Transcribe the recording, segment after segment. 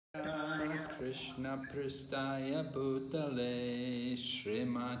Krishna Pristaya Bhutale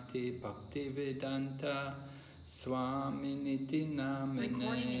Srimati Bhakti Vedanta Swami Niti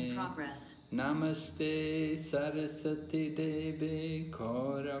Namine Namaste Saraswati Devi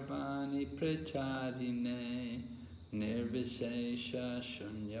Kauravani Pracharine Nirvishesha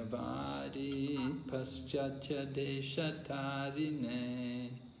Shunyavadi Paschatya Deshatarine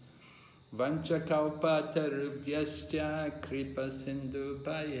Vanchakalpatarubhyascha Kripa Sindhu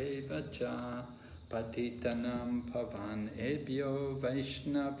Bhayevacha Patitanam Pavan Ebhyo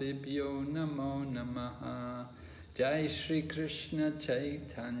Vaishnavibhyo Namo Namaha Jai Shri Krishna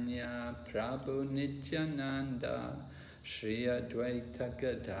Chaitanya Prabhu Nityananda Shri Advaita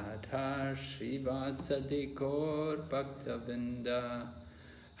Gadadhar Shri Vasadi Gaur Bhaktavinda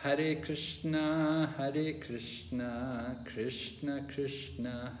Hare Krishna, Krishna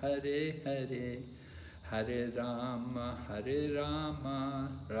Krishna, Hare Hare, Hare Rama,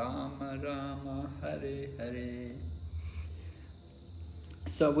 Rama Rama, Hare Hare.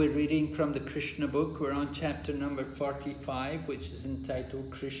 So we're reading from the Krishna book. We're on chapter number 45, which is entitled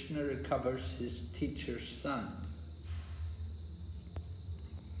Krishna Recovers His Teacher's Son.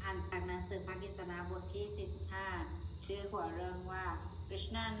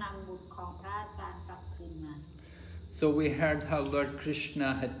 So we heard how Lord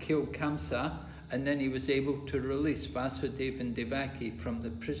Krishna had killed Kamsa, and then he was able to release Vasudeva and Devaki from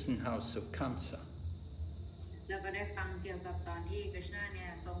the prison house of Kamsa.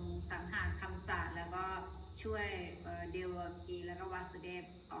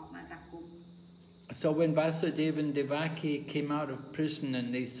 So when Vasudeva and Devaki came out of prison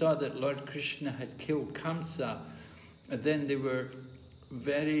and they saw that Lord Krishna had killed Kamsa, then they were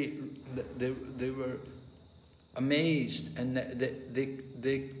they were amazed, and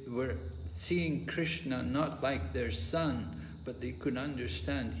they were seeing Krishna not like their son, but they could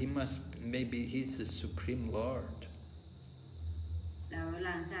understand maybe he's the Supreme Lord.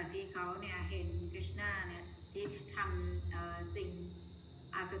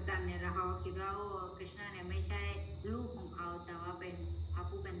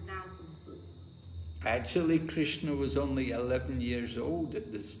 Actually, Krishna was only 11 years old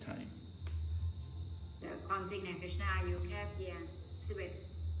at this time.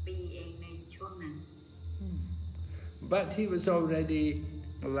 But he was already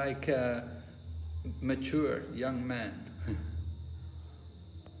like a mature young man.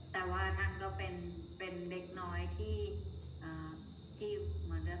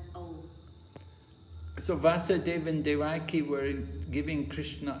 So Vasudeva and Devaki were giving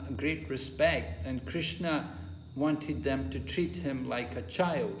Krishna great respect, and Krishna wanted them to treat him like a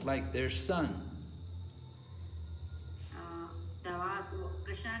child, like their son.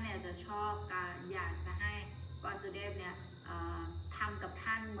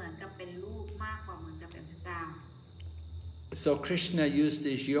 So Krishna used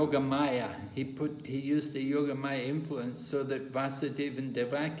his Yoga Maya. He used the Yoga Maya influence so that Vasudeva and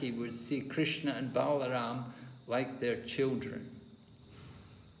Devaki would see Krishna and Balaram like their children.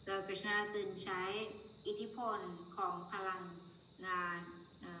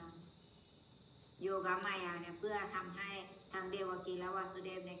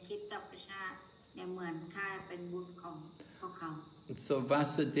 So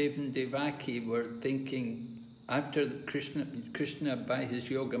Vasudeva and Devaki were thinking, after Krishna by his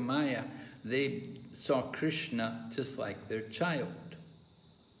Yoga Maya, they saw Krishna just like their child.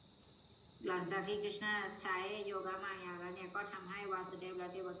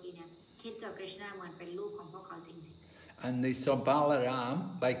 And they saw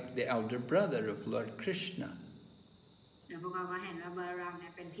Balaram like the elder brother of Lord Krishna.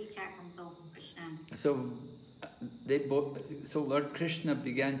 So Lord Krishna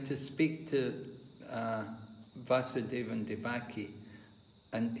began to speak to Vasudeva and Devaki,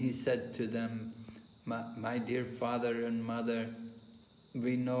 and he said to them, my dear father and mother,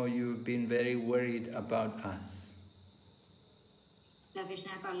 we know you've been very worried about us.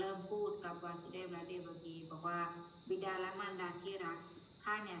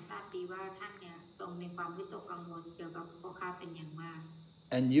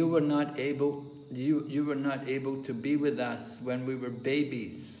 And you were not able to be with us when we were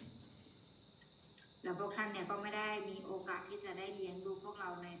babies.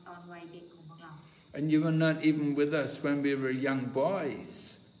 And you were not even with us when we were young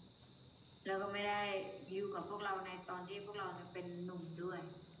boys.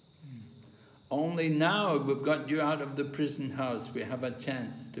 Only now we've got you out of the prison house, we have a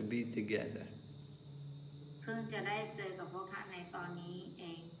chance to be together.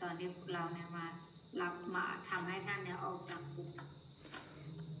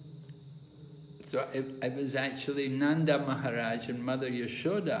 So it was actually Nanda Maharaj and Mother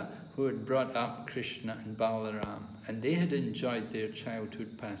Yashoda who had brought up Krishna and Balaram, and they had enjoyed their childhood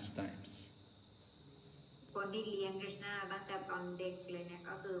pastimes. คนที่เลี้ยง Krishna ตั้งแต่ตอนเด็กเลยเนี่ย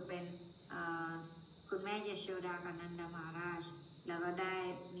ก็คือเป็นคุณแม่ยโชดากับนันดามหาราชแล้วก็ได้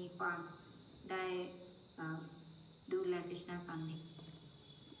มีความได้ดูแล Krishna ตอนเด็ก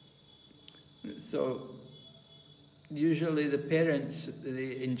So usually the parents, they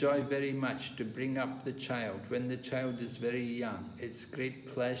enjoy very much to bring up the child. When the child is very young, it's great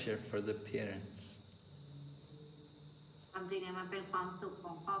pleasure for the parents. ความจริงเนี่ยมันเป็นความสุขข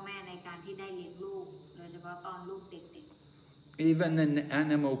องพ่อแม่ในการที่ได้เลี้ยงลูกโดยเฉพาะตอนลูกเด็กๆ Even in the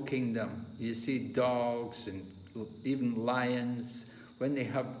animal kingdom, you see dogs and even lions, when they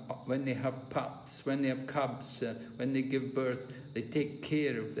have pups, when they have cubs, when they give birth, they take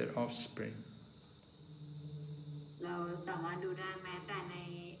care of their offspring. เราสามารถดูได้แม้แ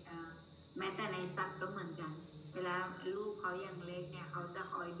ต่ในสัตว์ก็เหมือนกันเวลาลูกเขายังเล็กเนี่ยเขาจะ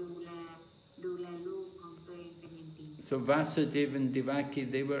คอยดูแลลูกของตัวเองเป็นอย่างดี So Vasudeva and Devaki,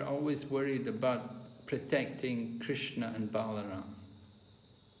 they were always worried about protecting Krishna and Balaram.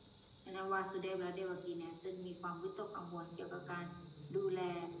 ดังนั้นวาสุเดฟและเดวกีเนี่ยจึงมีความวิตกกังวลเกี่ยวกับการดูแล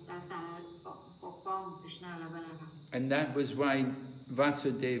รักษาปกป้อง Krishna และ Balaram. And that was why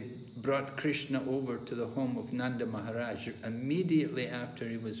Vasudeva brought Krishna over to the home of Nanda Maharaj immediately after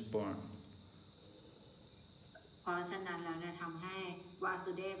he was born. เพราะฉะนั้นแล้วเนี่ยทำให้วา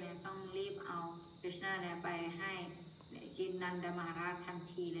สุเดฟเนี่ยต้องรีบเอา Krishna เนี่ยไปให้กินนันดามหาราชทัน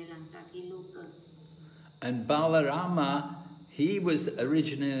ทีเลยหลังจากที่ลูกเกิด And Balarama, he was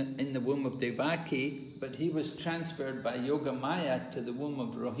originally in the womb of Devaki, but he was transferred by Yogamaya to the womb of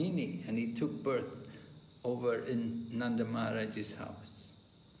Rohini, and he took birth over in Nanda Maharaj's house.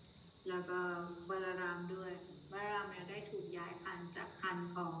 แล้วก็บาลารามด้วยบาลารามเนี่ยได้ถูกย้ายพันธุ์จากครรภ์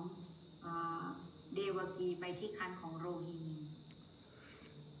ของเดวกีไปที่ครรภ์ของโรฮินี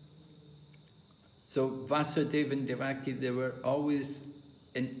So Vasudeva and Devaki, they were always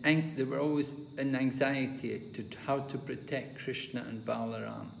in anxiety to how to protect Krishna and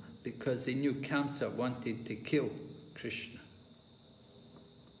Balaram, because they knew Kamsa wanted to kill Krishna.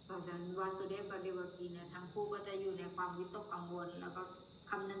 เพราะฉะนั้นวาสุเดฟกับเดวกีเนี่ยทั้งคู่ก็จะอยู่ในความวิตกกังวลแล้วก็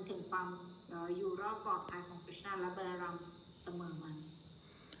คำนึงถึงความอยู่รอดปลอดภัยของ Krishna และ Balaram เสมอมา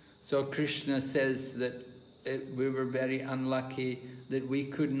So Krishna says that we were very unlucky that we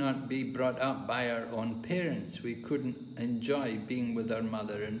could not be brought up by our own parents. We couldn't enjoy being with our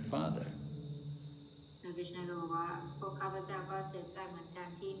mother and father. คริชนาก็บอกว่าพวกข้าพเจ้าก็เสียใจเหมือนกัน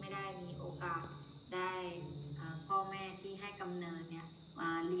ที่ไม่ได้มีโอกาสได้พ่อแม่ที่ให้กำเนิดเนี่ยมา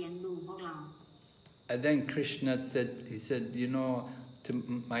เลี้ยงดูพวกเรา And then Krishna said, you know, to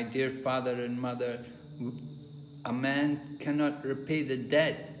my dear father and mother, a man cannot repay the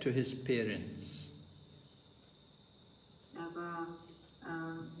debt to his parents.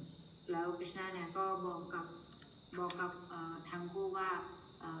 แล้วคริชนาเนี่ยก็บอกกับทั้งคู่ว่า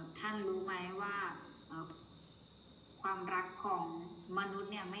ท่านรู้ไหมว่าความรักของมนุษ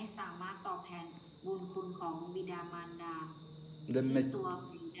ย์เนี่ยไม่สามารถตอบแทนบุญคุณของบิดามารดาตัว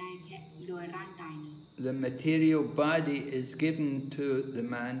ได้แค่โดยร่างกายนี้ The material body is given to the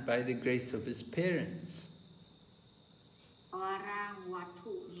man by the grace of his parents. เพราะว่าร่างวัต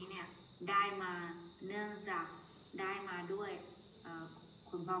ถุนี้เนี่ยได้มาเนื่องจากได้มาด้วย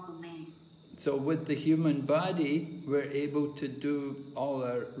คุณพ่อคุณแม่ So with the human body, we're able to do all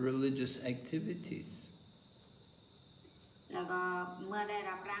our religious activities. แล้วก็เมื่อได้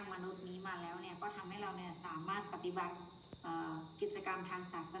รับร่างมนุษย์นี้มาแล้วเนี่ยก็ทำให้เราเนี่ยสามารถปฏิบัติกิจกรรมทาง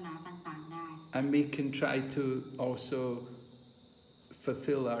ศาสนาต่างๆได้ And we can try to also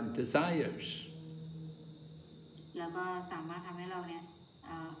fulfill our desires. แล้วก็สามารถทำให้เราเนี่ย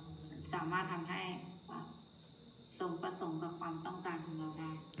สามารถทำให้สมประสงค์กับความต้องการของเราไ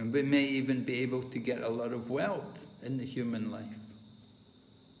ด้ And we may even be able to get a lot of wealth in the human life.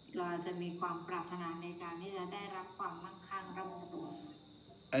 เราจะมีความปรารถนาในการที่จะได้รับความมั่งคั่งร่ำรวย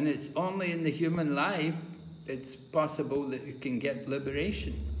And it's only in the human life it's possible that you can get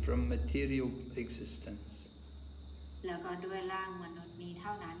liberation from material existence. แล้วก็ด้วยร่างมนุษย์นี้เท่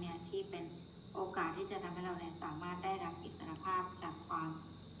านั้นเนี่ยที่เป็นโอกาสที่จะทำให้เราเนี่ยสามารถได้รับอิสรภาพจากความ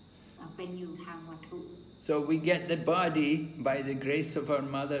เป็นอยู่ทางวัตถุ So we get the body by the grace of our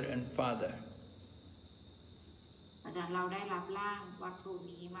mother and father. อาจารย์เราได้รับร่างวัตถุ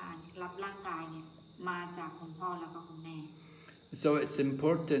นี้มารับร่างกายเนี่ยมาจากคุณพ่อแล้วก็คุณแม่ So it's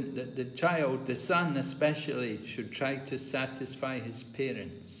important that the child, the son especially, should try to satisfy his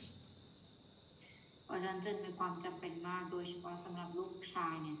parents. อาจารย์จึงมีความจำเป็นมากโดยเฉพาะสำหรับลูกชา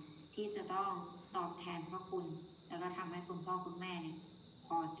ยเนี่ยที่จะต้องตอบแทนพระคุณแล้วก็ทำให้คุณพ่อคุณแม่เนี่ยพ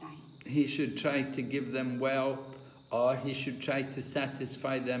อใจ he should try to give them wealth, or he should try to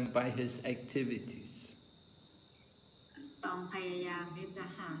satisfy them by his activities. ต้องพยายามที่จะ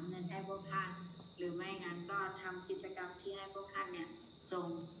หาเงินให้พวกท่านหรือไม่งั้นก็ทำกิจกรรมที่ให้พวกท่านเนี่ยทรง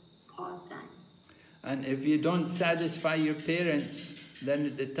พอใจ And if you don't satisfy your parents, then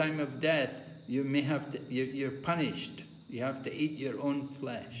at the time of death, you may have to, you're punished. You have to eat your own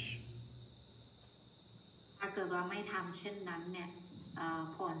flesh. ถ้าเกิดว่าไม่ทำเช่นนั้นเนี่ย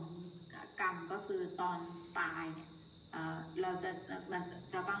ผลกรรมก็คือตอนตายเนี่ยเราจ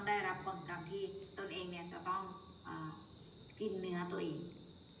ะต้องได้รับผลกรรมที่ตนเองเนี่ยจะต้องกินเนื้อตัวเอง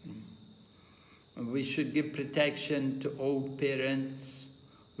We should give protection to old parents.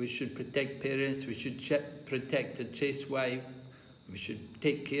 We should protect parents. We should protect a chaste wife. We should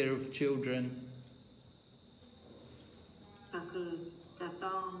take care of children. ก็คือจะ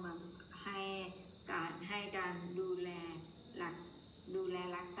ต้องให้การดูแล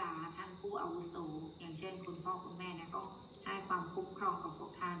รักษาท่านผู้อาวุโสอย่างเช่นคุณพ่อคุณแม่เนี่ยก็ให้ความคุ้มครองกับพว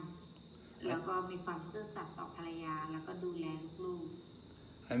กท่านแล้วก็มีความซื่อสัตย์ต่อภรรยาแล้วก็ดูแลลูก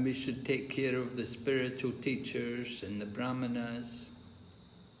And we should take care of the spiritual teachers and the brahmanas.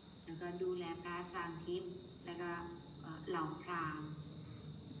 แล้วก็ดูแลพระอาจารย์ทิพย์แล้วก็เหล่าพราหมณ์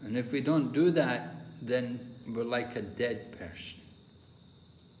And if we don't do that, then we're like a dead person.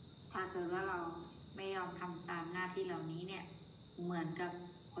 ถ้าเกิดว่าเราไม่ยอมทำตามหน้าที่เหล่านี้เนี่ยเหมือนกับ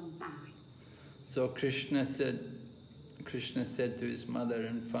คนตาย So Krishna said to his mother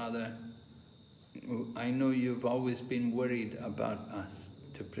and father, I know you've always been worried about us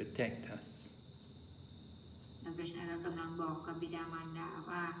to protect us. พระคริสต์ก็กำลังบอกกับบิดามารดา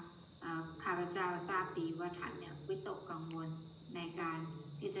ว่าข้าพเจ้าทราบดีว่าท่านเนี่ยวิตกกังวลในการ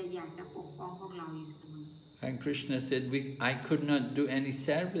ที่จะอยากจะปกป้องพวกเราอยู่เสมอ And Krishna said, I could not do any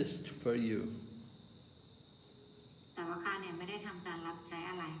service for you. แต่ว่าข้าเนี่ยไม่ได้ทำการรับใช้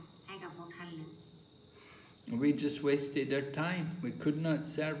อะไรให้กับพวกท่านเลย We just wasted our time. We could not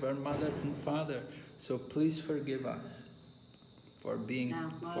serve our mother and father. So please forgive us for being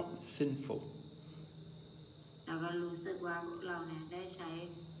sinful. เราก็รู้สึกว่าพวกเราเนี่ยได้ใช้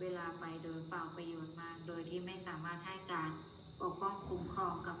เวลาไปโดยเปล่าประโยชน์มากโดยที่ไม่สามารถให้การปกป้องคุ้มครอ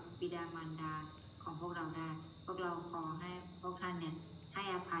งกับบิดามารดาของพวกเราได้พวกเราขอให้พวกท่านเนี่ยให้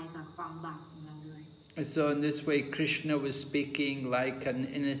อภัยกับความบาปของเราด้วย So in this way, Krishna was speaking like an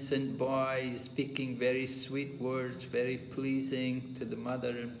innocent boy, speaking very sweet words, very pleasing to the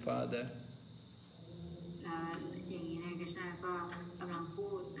mother and father. อย่างนี้นะคริชนาก็กำลังพู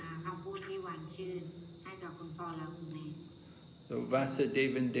ดคำพูดที่หวานชื่นให้กับคุณพ่อและคุณแม่ So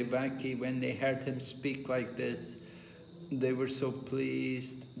Vasudeva and Devaki, when they heard him speak like this, they were so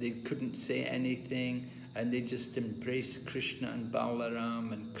pleased. They couldn't say anything, and they just embraced Krishna and Balaram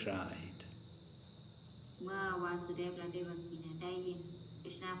and cried. เมื่อวาสุเดฟและเดวกีเนี่ยได้ยินค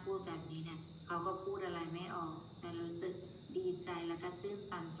ริชนาพูดแบบนี้เนี่ยเขาก็พูดอะไรไม่ออกแต่รู้สึกดีใจและก็ตื้น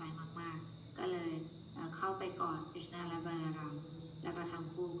ตันใจมากๆก็เลยเข้าไปกอดคริชนาและบาลารามแล้วก็ทั้ง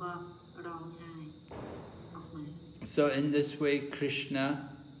คู่ก็ร้องไห้ออกมา So in this way, Krishna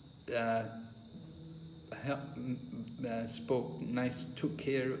spoke nice, took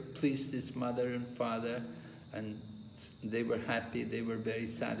care, pleased his mother and father, and they were happy. They were very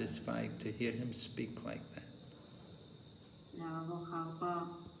satisfied to hear him speak like that. แล้วพวกเขาก็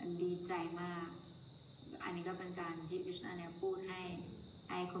ดีใจมากอันนี้ก็เป็นการที่คริชนาเนี่ยพูดให้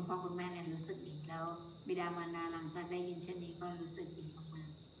คุณพ่อคุณแม่เนี่ยรู้สึกดีแล้วบิดามารดาหลังจากได้ยินเช่นนี้ก็รู้สึกดีมาก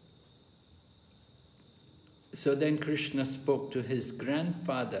So then Krishna spoke to his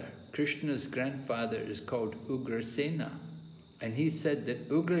grandfather. Krishna's grandfather is called Ugrasena, and he said that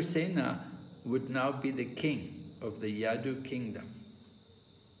Ugrasena would now be the king of the Yadu kingdom.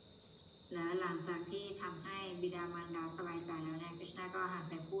 แล้วหลังจากที่ทำให้บิดามารดาสบายใจแล้วเนี่ยคริชนาก็หัน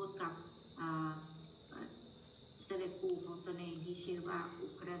ไปพูดกับเสด็จปู่ของตนเองที่ชื่อว่าอุ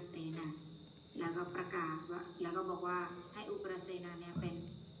กรเสนาแล้วก็ประกาศว่าแล้วก็บอกว่าให้อุกรเสนาเนี่ยเป็น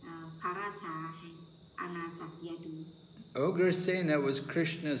พระราชาแห่งอาณาจักรยาดู Ugrasena was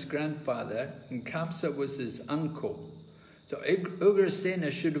Krishna's grandfather, and Kamsa was his uncle. So Ugrasena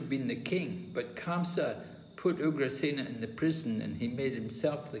should have been the king, but Kamsa put Ugrasena in the prison, and he made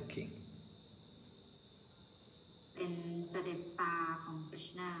himself the king. เป็นเสด็จตาของคริช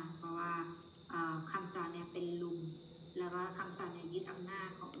นาเพราะว่าคำสอนเนี่ยเป็นลุงแล้วก็คำสอนเนี่ยยึดอำนาจ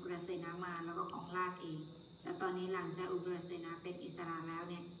ของอุกรเสนามาแล้วก็ของราชเองแต่ตอนนี้หลังจากอุกรเสนาเป็นอิสระแล้ว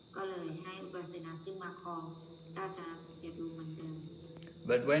เนี่ยก็เลยให้อุกรเสนาขึ้นมาครองราชอาณาจักรยาดูเหมือนเดิม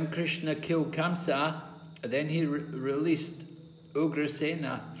But when Krishna killed Kamsa, then he released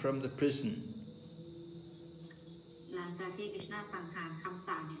Ugrasena from the prison. หลังจากที่คริชนาสังหารคำส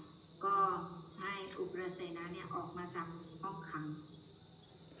อนเนี่ยก็ให้อุกรเสนาเนี่ยออกมาจากห้องขัง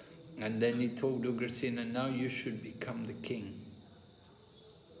And then he told Ugrasena, now you should become the king.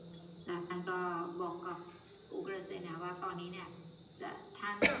 แล้วท่านก็บอกกับอุกรเสนาว่าตอนนี้เนี่ยท่า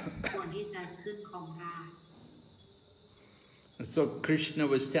นควรที่จะขึ้นครองราชย์ So Krishna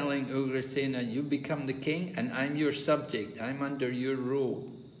was telling Ugrasena, you become the king and I'm your subject, I'm under your rule.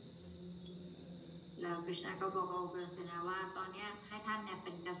 แล้วคริชนาก็บอกอุกรเสนาว่าตอนนี้ให้ท่านเนี่ยเ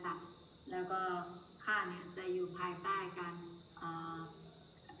ป็นกษัตริย์แล้วก็ข้าเนี่ยจะอยู่ภายใต้การ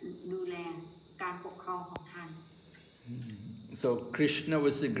ดูแลการปกครองของท่าน So Krishna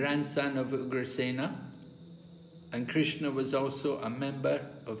was the grandson of Ugrasena, and Krishna was also a member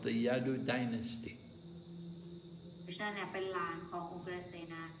of the Yadu dynasty. คริชนาเนี่ยเป็นหลานของอุกรเส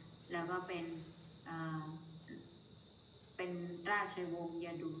นาแล้วก็เป็นราชวงศ์ย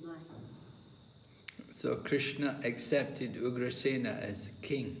าดูด้วย So Krishna accepted Ugrasena as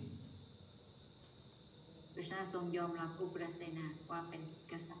king. คริชนาทรงยอมรับอุกรเสนาว่าเป็น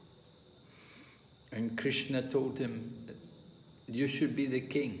กษัตริย์ And Krishna told him, you should be the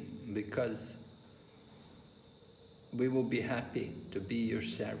king because we will be happy to be your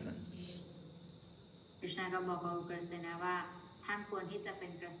servants. คริชนาก็บอกกับอุกรเสนาว่าท่านควรที่จะเป็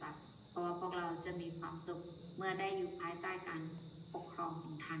นกษัตริย์เพราะว่าพวกเราจะมีความสุขเมื่อได้อยู่ภายใต้การปกครองข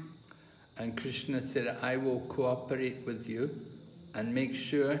องท่าน And Krishna said, I will cooperate with you and make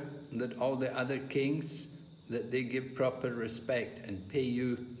sure that all the other kings, that they give proper respect and pay you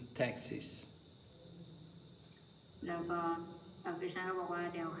taxes. แล้วก็คริชนาก็บอกว่า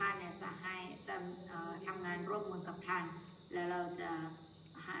เดี๋ยวข้าเนี่ยจะทำงานร่วมมือกับท่านแล้วเรา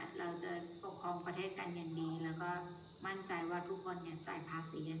จะปกครองประเทศกันอย่างดีแล้วก็มั่นใจว่าทุกคนเนี่ยจ่ายภา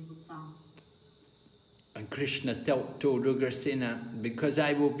ษีอย่างถูกต้อง And Krishna told Ugrasena, because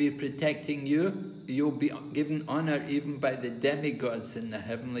I will be protecting you, you'll be given honor even by the demigods in the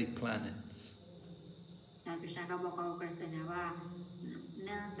heavenly planets. แล้วคริชนาก็บอกกับอุกรเสนาว่าเ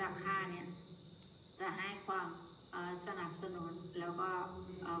นื่องจากข้าเนี่ยจะให้ความสนับสนุนแล้วก็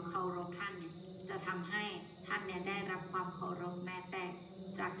เคารพท่านเนี่ยจะทำให้ท่านเนี่ยได้รับความเคารพแม้แต่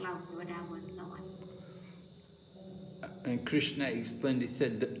จากเหล่าเทวดาบนสวรรค์ And Krishna explained, he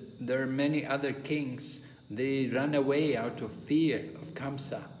said that there are many other kings, they ran away out of fear of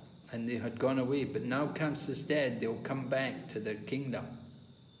Kamsa and they had gone away, but now Kamsa's dead, they'll come back to their kingdom.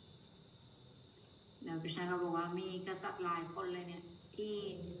 แล้วคริชนาก็บอกว่ามีกษัตริย์หลายคนเลยเนี่ยที่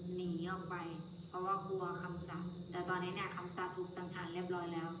หนีออกไปเพราะว่ากลัวคำสาปแต่ตอนนี้เนี่ยคำสาปถูกสังหารเรียบร้อย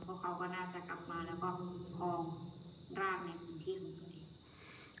แล้วพวกเขาก็น่าจะกลับมาแล้วก็ครองราชย์ในพื้นที่ของตัวเอง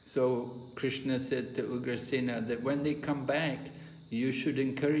So Krishna said to Ugrasena that when they come back, you should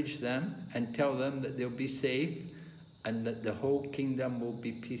encourage them and tell them that they'll be safe and that the whole kingdom will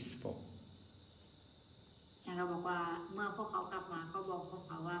be peaceful. ฉันก็บอกว่าเมื่อพวกเขากลับมาก็บอกพวกเ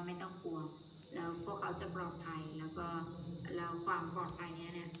ขาว่าไม่ต้องกลัวแล้วพวกเขาจะปลอดภัยแล้วความปลอดภัยนี้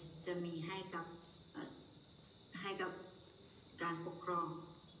เนี่ยจะมีให้กับการปกครอง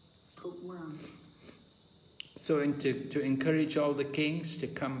ทุกเมือง So to encourage all the kings to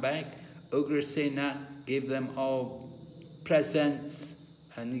come back, Ugrasena gave them all presents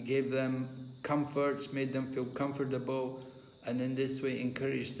and he gave them comforts, made them feel comfortable, and in this way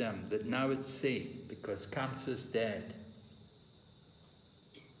encouraged them that now it's safe because Kamsa's dead.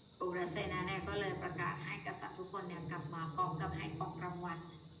 อุกรเสนาเนี่ยก็เลยประกาศให้กษัตริย์ทุกคนเนี่ยกลับมาพร้อมกับให้ของรางวัล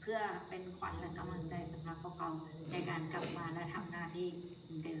เพื่อเป็นขวัญและกำลังใจสำหรับพวกเขาในการกลับมาและทำหน้าที่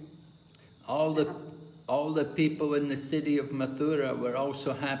เดิม All the people in the city of Mathura were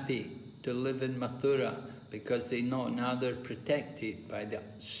also happy to live in Mathura because they know now they're protected by the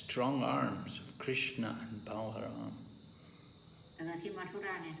strong arms of Krishna and Balaram. แล้วที่มัทุร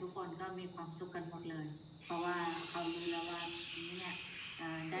าเนี่ยทุกคนก็มีความสุขกันหมดเลยเพราะว่าเขารู้แล้วว่านี้เนี่ย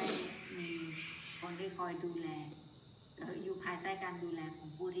ได้มีคนที่คอยดูแลอยู่ภายใต้การดูแลของ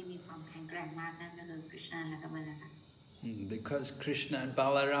ผู้ที่มีความแข็งแกร่งมากนั่นก็คือคริชนาและก็บาลา Because Krishna and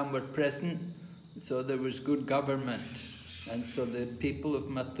Balaram were present, so there was good government, and so the people of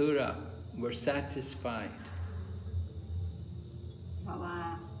Mathura were satisfied. เพราะว่า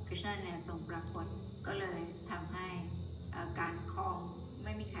คริชนาเนี่ยทรงปรากฏก็เลยทำให้การครองไ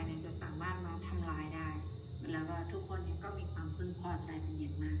ม่มีใครเนี่ยจะสามารถมาทำลายได้แล้วก็ทุกคนเนี่ยก็มีความพึงพอใจเป็นอย่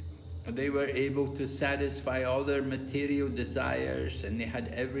างมาก They were able to satisfy all their material desires and they had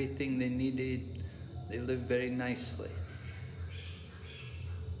everything they needed. They lived very nicely.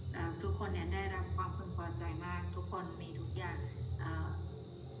 ทุกคนเนี่ยได้รับความพึงพอใจมากทุกคนมีทุกอย่าง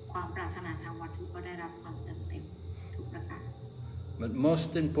ความปรารถนาทางวัตถุก็ได้รับความเติมเต็มทุกประการ But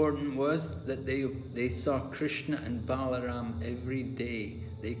most important was that they saw Krishna and Balaram every day.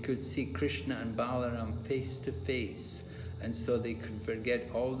 They could see Krishna and Balaram face to face, and so they could forget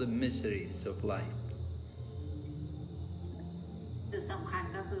all the miseries of life. จุด สำคัญ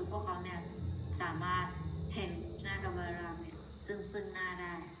ก็คือพวกเขาเนี่ยสามารถเห็นหน้ากับบารามเนี่ยซึ่งหน้าไ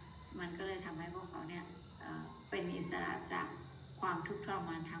ด้มันก็เลยทำให้พวกเขาเนี่ยเป็นอิสระจากความทุกข์ทรม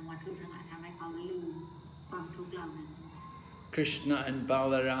านทางวัตถุทั้งหลายทำให้เขาลืมความทุกข์เหล่านั้น Krishna and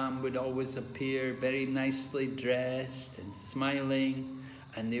Balaram would always appear very nicely dressed and smiling,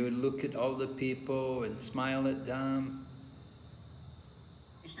 and they would look at all the people and smile at them.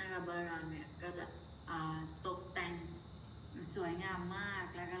 Krishna กับบาลารามเนี่ยก็จะตกแต่งสวยงามมาก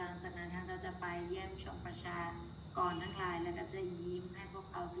และกำลังจากนั้นท่านก็จะไปเยี่ยมชมประชากรทั้งหลายแล้วก็จะยิ้มให้พวก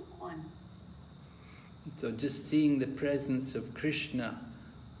เขาทุกคน So just seeing the presence of Krishna,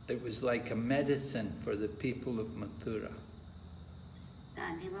 it was like a medicine for the people of Mathura. กา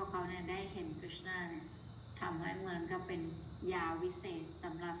รที่พวกเขาเนี่ยได้เห็นคริชนาเนี่ยทำให้เหมือนกับเป็นยาวิเศษส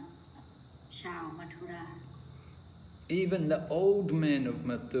ำหรับชาวมัทุรา Even the old men of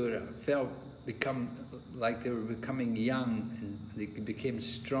Mathura become like they were becoming young and they became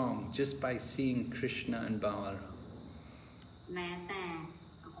strong just by seeing Krishna and Balaram. แม้แต่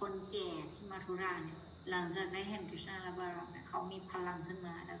คนแก่ที่มัทุราเนี่ยหลังจากได้เห็นคริชนาและบาลารามเนี่ยเขามีพลังขึ้นม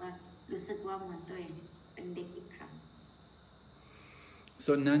าแล้วก็รู้สึกว่าเหมือนตัวเองเป็นเด็กอีกครั้ง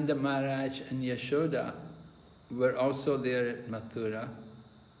So Nanda Maharaj and Yashoda were also there at Mathura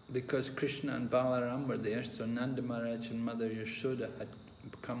because Krishna and Balaram were there. So Nanda Maharaj and Mother Yashoda had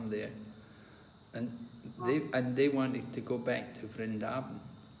come there, and they wanted to go back to Vrindavan.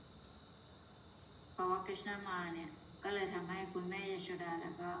 เพราะว่าคริชนามาเนี่ยก็เลยทำให้คุณแม่ยโชดาแ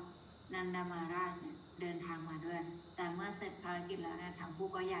ล้วก็นันดามาราชเนี่ยเดินทางมาด้วยแต่เมื่อเสร็จภารกิจแล้วเนี่ยทั้งคู่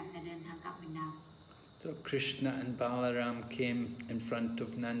ก็อยากจะเดินทางกลับวินดาวัน So Krishna and Balaram came in front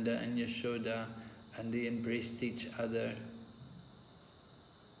of Nanda and Yashoda, and they embraced each other.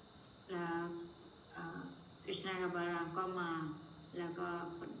 แล้วคริชนากับบาลารามก็มาแล้วก็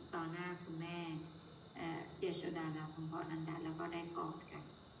ต่อหน้าคุณแม่ยโชดาและคุณพ่อนันดาแล้วก็ได้กอดกัน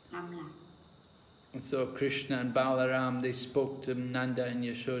ล่ำลา So Krishna and Balaram, they spoke to Nanda and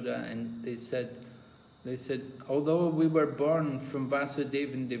Yashoda, and they said, although we were born from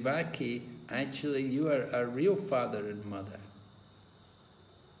Vasudeva and Devaki, actually you are our real father and mother.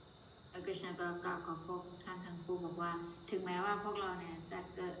 คริชนาก็กล่าวกับพวกท่านทั้งคู่บอกว่าถึงแม้ว่าพวกเราเนี่ยจะ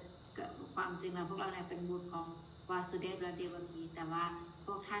เกิดความจริงแล้วพวกเราเนี่ยเป็นบุตรของวาสุเดฟและเดวกีแต่ว่าพ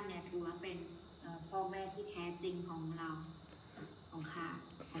วกท่านเนี่ยถือว่าเป็นพ่อแม่ที่แท้จริงของเราของข้า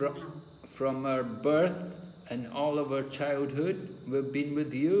ของเรา From our birth and all of our childhood, we've been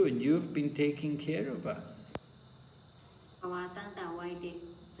with you and you've been taking care of us. เพราะว่าตั้งแต่วัยเด็ก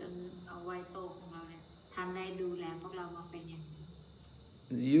จนวัยโตของเราเนี่ยท่านได้ดูแลพวกเรามาเป็นอย่างดี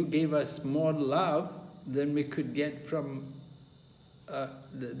You gave us more love than we could get from,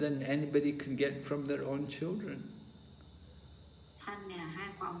 than anybody could get from their own children. ท่านเนี่ยให้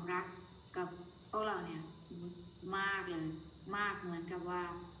ความรักกับพวกเราเนี่ยมากเลยมากเหมือนกับว่า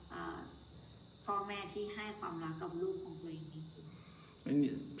พ่อแม่ที่ให้ความรักกับลูกของตัวเองจริง And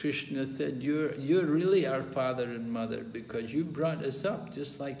Krishna said, you're really our father and mother because you brought us up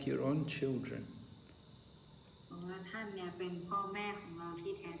just like your own children. เพราะว่าท่านเนี่ยเป็นพ่อแม่ของเรา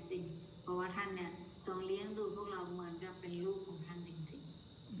ที่แท้จริงเพราะว่าท่านเนี่ยทรงเลี้ยงดูพวกเราเหมือนกับเป็นลูกของท่านจริง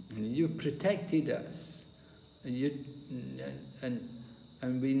And you protected us.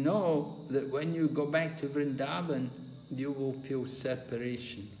 And we know that when you go back to Vrindavan, you will feel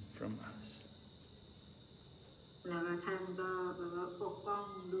separation from us. แล้วก็ท่านก็แบบว่าปกป้อง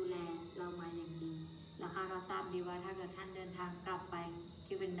ดูแลเรามาอย่างดีแล้วข้าก็ทราบดีว่าถ้าเกิดท่านเดินทางกลับไป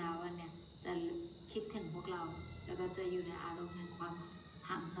ที่วรินดาวันเนี่ยจะคิดถึงพวกเราแล้วก็จะอยู่ในอารมณ์แห่งความ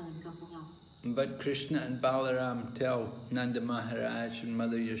ห่างเหินกับพวกเรา But Krishna and Balaram tell Nanda Maharaj and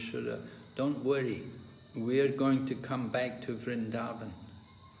Mother Yashoda, don't worry, we are going to come back to Vrindavan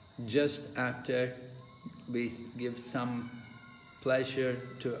just after we give some pleasure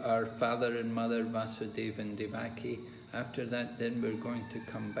to our father and mother Vasudeva and Devaki. After that, then we're going to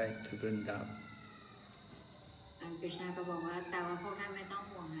come back to Vrindavan. คริชนาก็บอกว่าแต่ว่าพวกท่านไม่ต้อง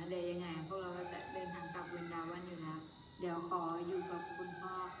ห่วงนะเดี๋ยวยังไงพวกเราก็จะเดินทางกลับวรินดาวันอยู่แล้วเดี๋ยวขออยู่กับคุณ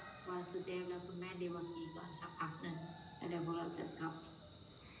พ่อวาสุเดฟและคุณแม่เดวกีก่อนสักพักหนึ่งแล้วเดี๋ยวพวกเราจะกลับ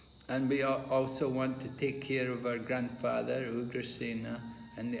And we also want to take care of our grandfather Ugrasena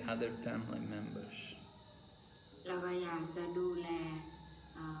and the other family members. แล้วก็อยากจะดูแล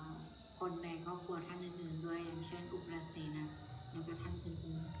คนในครอบครัวท่านอื่นๆด้วยอย่างเช่นอุปราเสนาแล้วก็ท่าน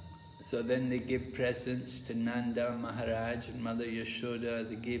อื่นๆ So then they give presents to Nanda Maharaj and Mother Yashoda.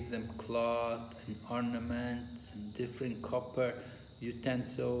 They gave them cloth and ornaments and different copper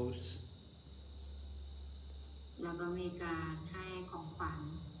utensils. แล้วก็มีการให้ของขวัญ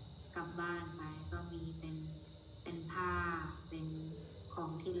กลับบ้านไปก็มีเป็นผ้าเป็นของ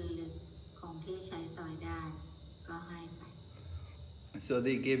ที่ระลึกของที่ใช้สอยได้ก็ให้ไป So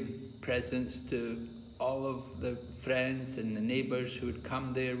they give presents to all of the friends and the neighbors who would come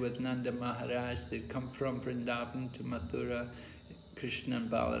there with Nanda Maharaj. They'd come from Vrindavan to Mathura. Krishna and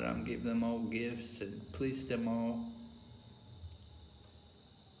Balaram gave them all gifts and pleased them all.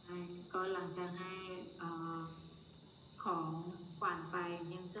 ก็หลังจากให้ของขวัญไป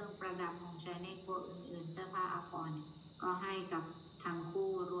ยังเครื่องประดับของใช้ในครัวอื่นๆเสื้อผ้าอาภรณ์ก็ให้กับทั้งคู่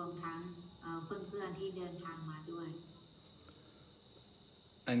รวมทั้งเพื่อนๆที่เดินทางมาด้วย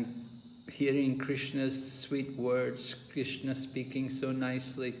And hearing Krishna's sweet words, Krishna speaking so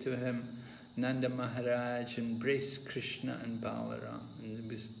nicely to him, Nanda Maharaj embraced Krishna and Balaram, and there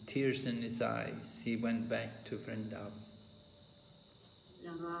was tears in his eyes. He went back to Vrindavan. แ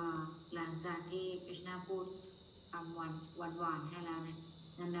ล้วก็หลังจากที่คริชนาพูดคำหวานๆให้แล้วเนี่ย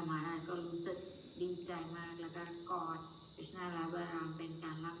นันดามาราชก็รู้สึกดีใจมากแล้วก็กอดคริชนาและบารามเป็นก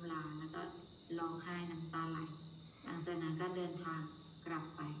ารล่ำลาแล้วก็ร้องไห้น้ำตาไหลหลังจากนั้นก็เดินทางกลับ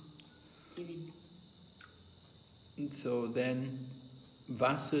ไปที่วิน So then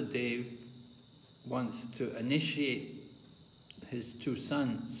Vasudev wants to initiate his two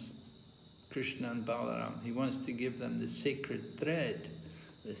sons, Krishna and Balaram. He wants to give them the sacred thread,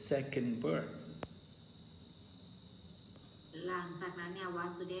 the second birth. หลังจากนั้นเนี่ยวา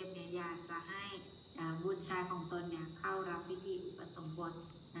สุเดฟเนี่ยอยากจะให้บุตรชายของตนเนี่ยเข้ารับพิธีอุปสมบท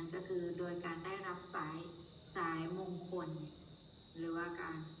นั่นก็คือโดยการได้รับสายมงคลหรือว่าก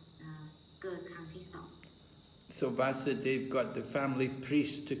ารเกิดครั้งที่สอง So Vasudev got the family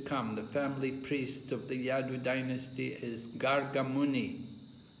priest to come. The family priest of the Yadu dynasty is Gargamuni.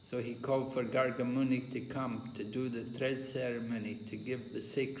 So he called for Gargamuni to come to do the thread ceremony, to give the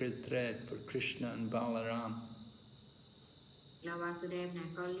sacred thread for Krishna and Balaram. แล้ววาสุเดฟเนี่ย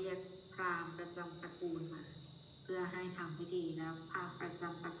ก็เรียกพราหมณ์ประจำตระกูลมาเพื่อให้ทำพิธีแล้วพราหมณ์ประจ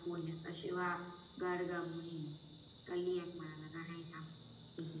ำตระกูลเนี่ยก็ชื่อว่า Gargamuni ก็เรียกมาแล้วก็ให้ท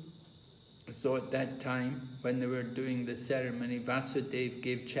ำพิธี So at that time, when they were doing the ceremony, Vasudev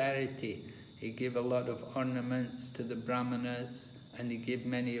gave charity. He gave a lot of ornaments to the brahmanas, and he gave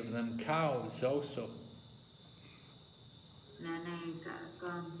many of them cows also. และใน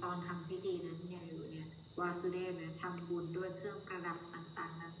ตอนทำพิธีนั้นเนี่ยวาสุเดฟเนี่ยทำบุญด้วยเครื่องประดับต่า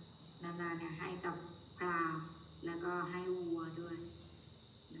งๆนั้นนานาเนี่ยให้กับพราหมณ์แล้วก็ให้วัวด้วย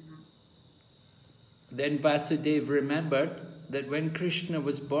นะคะ Then Vasudev remembered that when Krishna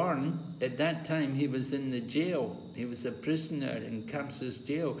was born, at that time he was in the jail. He was a prisoner in Kamsa's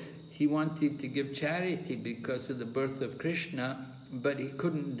jail. He wanted to give charity because of the birth of Krishna, but he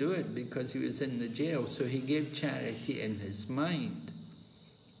couldn't do it because he was in the jail. So he gave charity in his mind.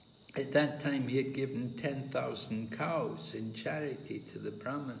 At that time he had given 10,000 cows in charity to the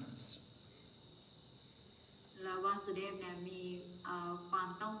brahmanas. แล้ววาสุเดฟเนี่ยมีความ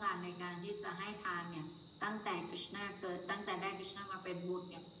ต้องการในการที่จะให้ทานเนี่ยตั้งแต่คริชนาเกิดตั้งแต่ได้คริชนามาเป็นบุตร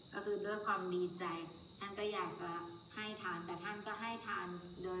เนี่ยก็คือด้วยความดีใจท่านก็อยากจะให้ทานแต่ท่านก็ให้ทาน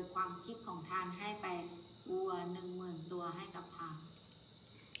โดยความคิดของท่านให้ไปวัว 10,000 ตัวให้กับพราหมณ์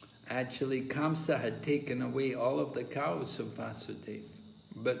Actually, Kamsa had taken away all of the cows of Vasudev.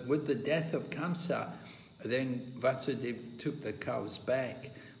 But with the death of Kamsa, then Vasudev took the cows back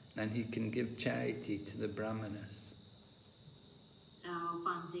and he can give charity to the brahmanas. ค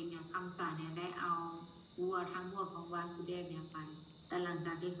วามจริงเนี่ยคัมสาเนี่ยได้เอาวัวทั้งหมดของวาสุเดฟเนี่ยไปแต่หลังจ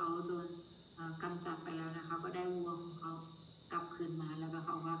ากที่เขาโดนกำจัดไปแล้วนะเขาก็ได้วัวของเขากลับคืนมาแล้วก็เข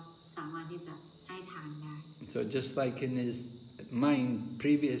าก็สามารถที่จะให้ทานได้ So just like in his mind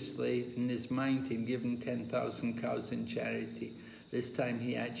previously, in his mind he'd given 10,000 cows in charity. This time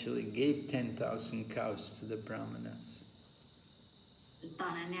he actually gave 10,000 cows to the brahmanas. ตอ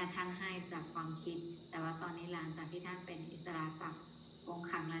นนั้นเนี่ยท่านให้จากความคิดแต่ว่าตอนนี้หลังจากที่ท่านเป็นอิสระจากกอง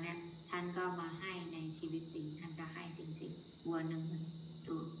ขังแล้วเนี่ยท่านก็มาให้ในชีวิตจริงท่านก็ให้จริงๆวัว 10,000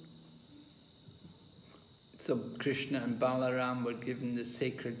 ตัว So Krishna and Balaram were given the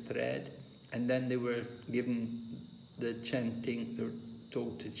sacred thread, and then they were given the chanting, they were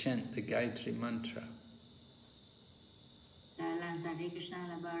told to chant the Gayatri mantra. และหลังจากที่คริชนา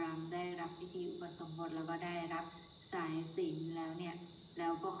และบารามได้รับพิธีอุปสมบทแล้วก็ได้รับสายศีลแล้วเนี่ยแล้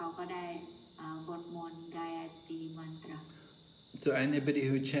วพวกเขาก็ได้บทมนต์กายตรีมันตรา So anybody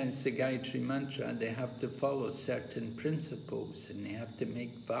who chants the Gayatri mantra, they have to follow certain principles and they have to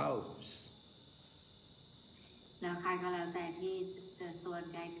make vows. แล้วใครก็แล้วแต่ที่จะสวด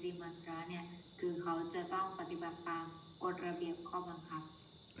กายตรีมันตราเนี่ยคือเขาจะต้องปฏิบัติตามกฎระเบียบข้อบังคับ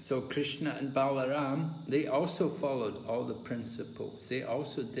So Krishna and Balaram, they also followed all the principles. They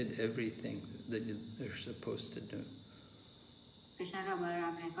also did everything that they're supposed to do. คริชนากับบารา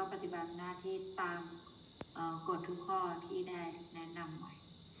มเนี่ยก็ปฏิบัติหน้าที่ตามกฎทุกข้อที่ได้แนะนำไว้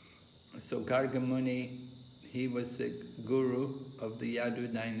So Gargamuni, he was the guru of the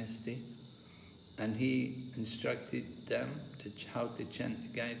Yadu dynasty, and he instructed them to how to chant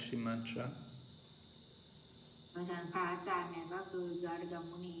the Gayatri mantra. เพราะฉะนั้นพระอาจารย์เนี่ยก็คือยอดก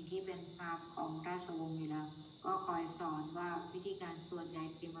มุนีที่เป็นพราหมณ์ของราชวงศ์อยู่แล้วก็คอยสอนว่าวิธีการสวด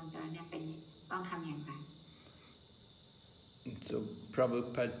Gayatri mantra เนี่ยเป็นต้องทำอย่างไร So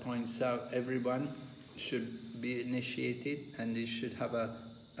Prabhupada points out everyone should be initiated and they should have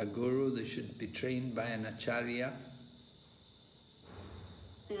a guru, they should be trained by an acharya.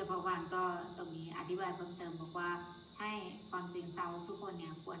 ซึ่งพระพุทธก็ตรงนี้อธิบายเพิ่มเติมบอกว่าให้ความจริงสาวกทุกคนเนี่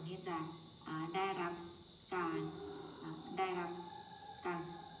ยควรที่จะได้รับการ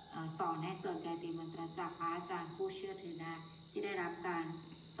สอนให้สวด Gayatri mantra จากพระอาจารย์ผู้เชื่อถือได้ที่ได้รับการ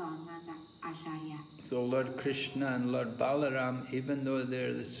สอนมาจากอาชารยะ So Lord Krishna and Lord Balaram, even though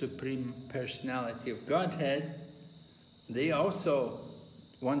they're the supreme personality of Godhead, they also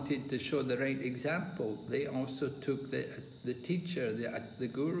wanted to show the right example. They also took the teacher, the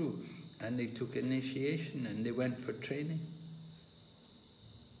guru, and they took initiation and they went for training.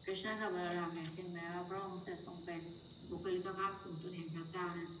 Krishna กับบาลารามเนี่ยถึงแม้ว่าพระองค์จะทรงเป็นบุคลิกภาพสูงสุดแห่งพระเจ้า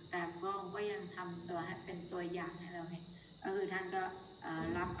นะแต่พระองค์ก็ยังทำตัวให้เป็นตัวอย่างให้เราเห็นก็คือท่านก็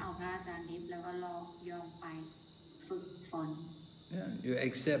รับเอาพระอาจารย์ทิพย์แล้วก็ยอมไปฝึกฝน You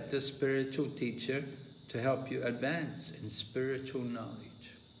accept a spiritual teacher to help you advance in spiritual knowledge.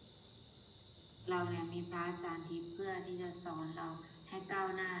 เราเนี่ยมีพระอาจารย์ทิพย์เพื่อที่จะสอนเราให้ก้าว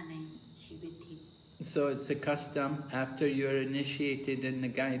หน้าในชีวิตทิพย์ So it's a custom, after you're initiated in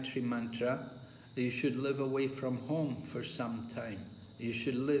the Gayatri mantra, you should live away from home for some time. You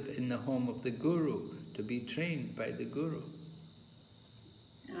should live in the home of the guru to be trained by the guru.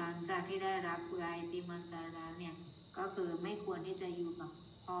 หลังจากที่ได้รับGayatri mantraแล้วเนี่ยก็คือไม่ควรที่จะอยู่กับ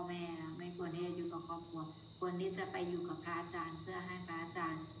พ่อแม่ไม่ควรที่จะอยู่กับครอบครัวควรที่จะไปอยู่กับพระอาจารย์เพื่อให้พระอาจา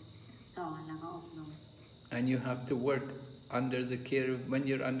รย์สอนแล้วก็อบรม And you have to work under the care of, when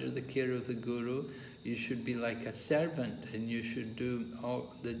you're under the care of the guru, you should be like a servant and you should do all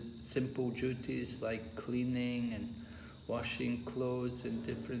the simple duties like cleaning and washing clothes and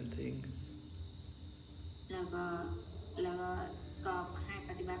different things. แล้วก็ให้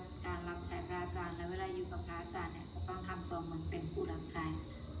ปฏิบัติการรับใช้พระอาจารย์และเวลาอยู่กับพระอาจารย์เนี่ยจะต้องทำตัวเหมือนเป็นผู้รับใช้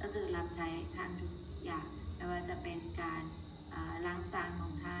ก็คือรับใช้ท่านทุกอย่างไม่ว่าจะเป็นการล้างจานขอ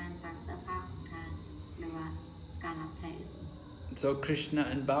งท่านซักเสื้อผ้าของท่านหรือว่าการรับใช้ So Krishna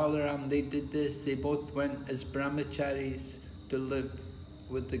and Balaram, they did this. They both went as brahmacharis to live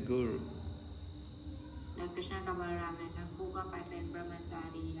with the guru. แล้วคริชนากับบาลารามเนี่ยทั้งคู่ก็ไปเป็นบรหมจา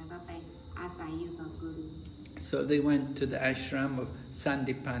รีแล้วก็ไปอาศัยอยู่กับกูรู So they went to the ashram of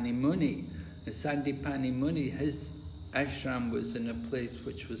Sandipani Muni. And Sandipani Muni, his ashram was in a place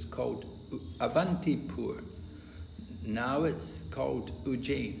which was called Avantipur. Now it's called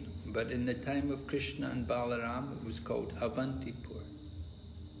Ujjain, but in the time of Krishna and Balaram, it was called Avantipur.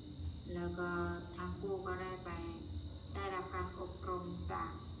 แล้วก็ทั้งคู่ก็ได้รับการอบรมจา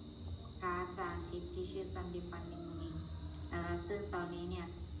กพระอาจารย์ทิพย์ที่ชื่อสันติปันนิมุนีซึ่งตอนนี้เนี่ย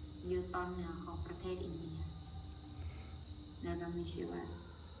อยู่ตอนเหนือของประเทศอินเดียแล้วก็มีชื่อว่า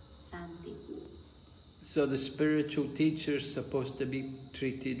สันติปุร So the spiritual teacher is supposed to be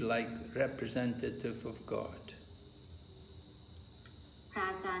treated like representative of God. พระ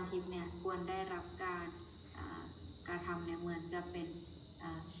อาจารย์ทิพย์เนี่ยควรได้รับการทำเนี่ยเหมือนกับเป็น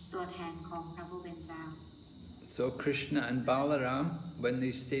ตัวแทนของพระผู้เป็นเจ้า So Krishna and Balaram, when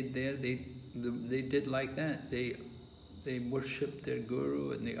they stayed there, they did like that. They worshipped their guru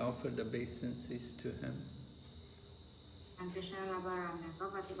and they offered obeisances to him. อันคริชนาและบารามเนี่ยก็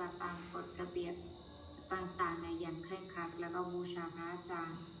ปฏิบัติตามกฎระเบียบต่างๆในอย่างเคร่งครัดแล้วก็บูชาพระอาจาร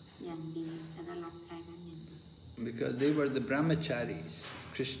ย์อย่างดีแล้วก็รับใช้กันอย่างดี Because they were the brahmacharis.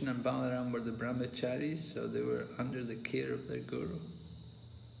 Krishna and Balaram were the brahmacharis, so they were under the care of their guru.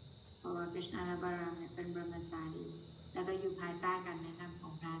 เพราะว่าคริชนาและบารามเนี่ยเป็นบรหมจารีแล้วก็อยู่ภายใต้การแนะนำขอ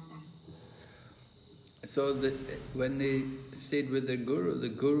งพระอาจารย์ So when they stayed with their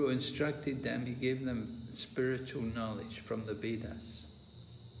the guru instructed them, he gave them spiritual knowledge from the Vedas.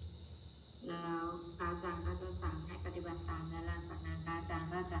 แล้วพระอาจารย์ก็จะสั่งให้ปฏิบัติตามและหลังจากนั้นพระอาจารย์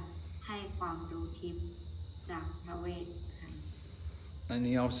ก็จะให้ความรู้ทิพย์จากพระเวท And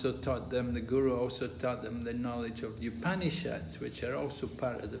he also taught them, the guru also taught them the knowledge of Upanishads, which are also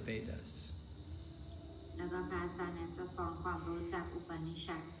part of the Vedas. แล้วก็พระอาจารย์เนี่ยจะสอนความรู้จากอุปนิ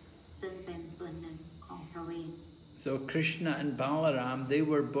ชัดซึ่งเป็นส่วนหนึ่งของพระเวท So Krishna and Balaram, they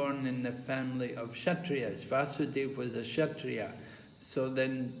were born in the family of Kshatriyas. Vasudeva was a Kshatriya. So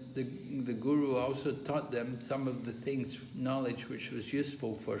then the guru also taught them some of the things, knowledge which was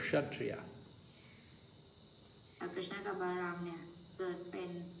useful for Kshatriya. คริชนากับบารามเนี่ยเกิดเป็น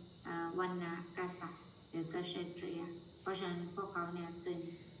วรรณกษัตริย์ หรือกเกษตรียเพราะฉะนั้นพวกเขาเนี่ยจึง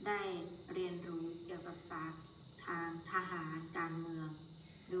ได้เรียนรู้เกี่ยวกับศาสตร์ทางทหารการเมือง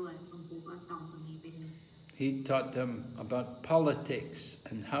ด้วยคุณครูก็สอนตรงนี้ไปเลย He taught them about politics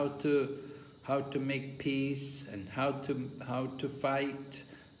and how to make peace and how to fight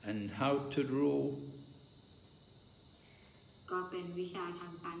and how to rule. ก็เป็นวิชาทา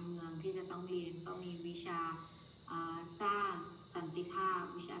งการเมืองที่จะต้องเรียนก็มีวิชาสร้างสันติภาพ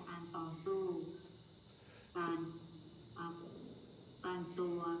วิชาการต่อสู้การปรับตั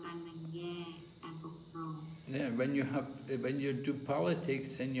วการแบ่งแยกการปกครอง Yeah, when you do politics,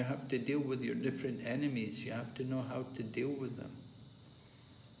 then you have to deal with your different enemies. You have to know how to deal with them.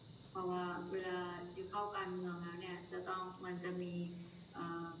 เพราะว่าเวลาอยู่เข้าการเมืองแล้วเนี่ยมันจะมี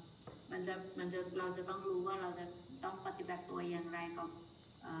เราจะต้องรู้ว่าเราจะต้องปฏิบัติตัวอย่างไรกับ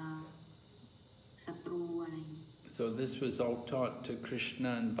ศัตรูอะไร So this was all taught to Krishna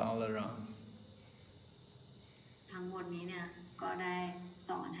and Balaram. ทั้งหมดนี้เนี่ยก็ได้ส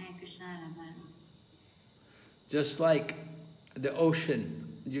อนให้คริชนาและบาลาม Just like the ocean,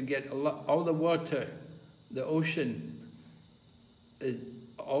 you get all the water. The ocean,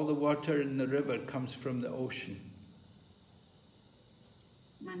 all the water in the river comes from the ocean.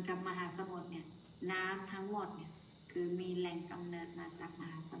 มันกับมหาสมุทรเนี่ยน้ำทั้งหมดเนี่ยคือมีแหล่งกำเนิดมาจากม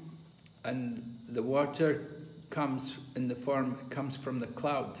หาสมุทร And the water comes from the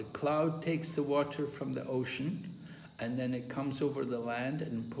cloud. The cloud takes the water from the ocean, and then it comes over the land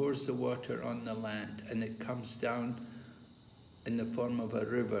and pours the water on the land, and it comes down in the form of a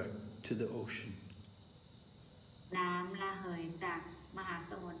river to the ocean. น้ำระเหยจากมหา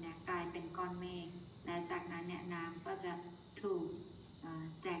สมุทรเนี่ยกลายเป็นก้อนเมฆและจากนั้นเนี่ยน้ำก็จะถูก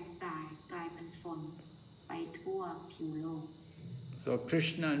แจกจ่ายกลายเป็นฝนไปทั่วผิวโลก So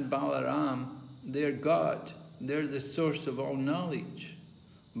Krishna and Balaram, they're God. They're the source of all knowledge,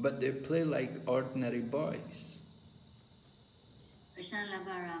 but they play like ordinary boys. พระเจ้าและบ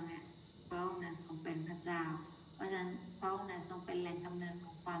ารามเนี่ยพระองค์นั้นทรงเป็นพระเจ้าเพราะฉะนั้นพระองค์นั้นทรงเป็นแหล่งกำเนิดข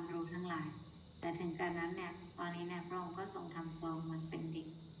องความรู้ทั้งหลายแต่ถึงการนั้นเนี่ยตอนนี้เนี่ยพระองค์ก็ทรงทำตัวเหมือนเป็นเด็ก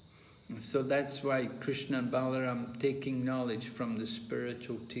So that's why Krishna and Balaram taking knowledge from the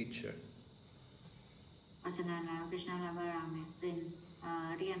spiritual teacher. เพราะฉะนั้นแล้วคริชนาและบารามเนี่ยจึง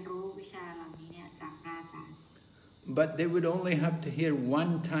เรียนรู้วิชาเหล่านี้เนี่ยจากพระอาจารย์ But they would only have to hear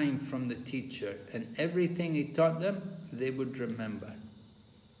one time from the teacher, and everything he taught them, they would remember.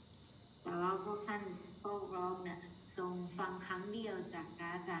 แต่ว่าพวกร้องเนี่ยทรงฟังครั้งเดียวจากพระ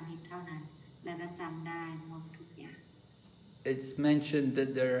อาจารย์เท่านั้นแล้วก็จำได้หมดทุกอย่าง It's mentioned that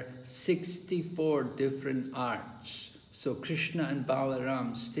there are 64 different arts. So Krishna and Balaram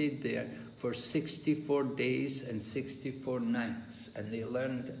stayed there for 64 days and 64 nights, and they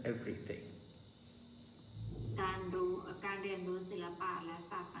learned everything. การเรียนรู้ศิลปะและ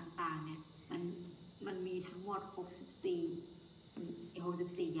ศาสตร์ต่างๆเนี่ยมันมีทั้งหมด64อ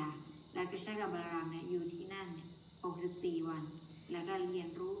ย่างและคริชนากับบาลารามเนี่ยอยู่ที่นั่นเนี่ย64วันแล้วก็เรียน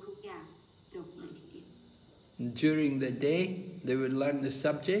รู้ทุกอย่างจบเลยทีเดียว During the day, they would learn the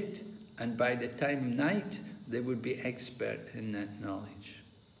subject, and by the time night, they would be expert in that knowledge.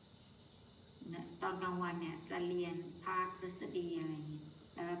 ตอนกลางวันเนี่ยจะเรียนภาคทฤษฎีอะไรอย่างนี้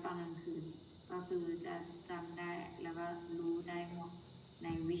แล้วก็ตอนกลางคืนก็คือจะจำได้แล้วก็รู้ได้หมดใน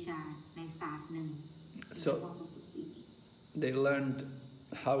วิชาในศาสตร์หนึ่ง So they learned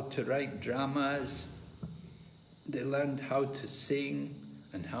how to write dramas, they learned how to sing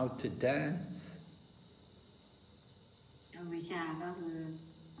and how to dance. วิชาก็คือ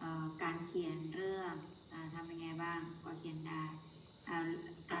การเขียนเรื่องทำยังไงบ้างก็เขียนได้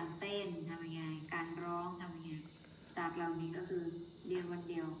การเต้นทำยังไงการร้องทำยังไงศาสตร์เหล่านี้ก็คือเรียนวัน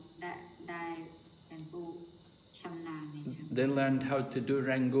เดียวได้เป็นผู้ชำนาญใน They learned how to do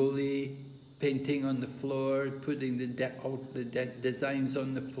rangoli, painting on the floor, putting the designs on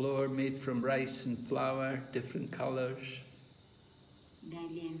the floor made from rice and flour, different colors. ได้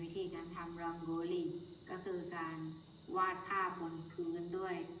เรียนวิธีการทำรังโกลีก็คือการวาดภาพบนพื้นด้ว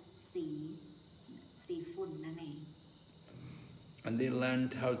ยสีฝุ่นนั่นเอง And they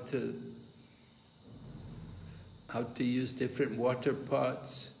learned how to use different water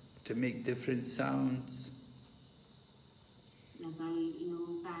pots to make different sounds. แล้วก็รู้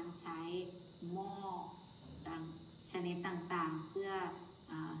การใช้หม้อชนิดต่างๆเพื่อ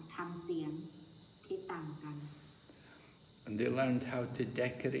ทำเสียงที่ต่างกัน And they learned how to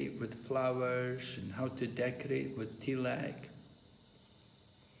decorate with flowers and how to decorate with tilak.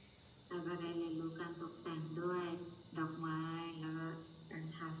 แล้วก็ได้เรียนรู้การตกแต่งด้วยดอกไม้แล้วก็การ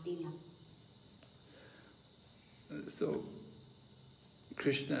ทาติลัก So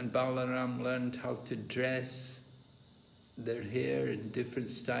Krishna and Balaram learned how to dress their hair in different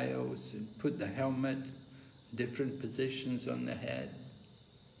styles and put the helmet different positions on the head.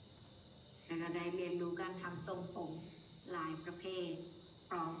 แล้วก็ได้เรียนรู้การทำทรงผมหลายประเภทพ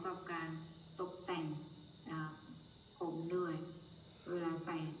ร้อมกับการตกแต่งผมด้วยเวลาใ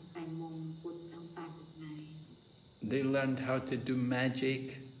ส่มงกุฎต้องใส่แบบไหน They learned how to do magic.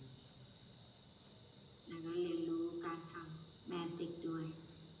 แล้วก็เรียนรู้การทำแมจิกด้วย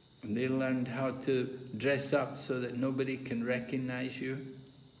They learned how to dress up so that nobody can recognize you.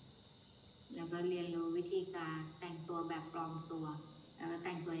 แล้วก็เรียนรู้วิธีการแต่งตัวแบบปลอมตัวแล้วก็แ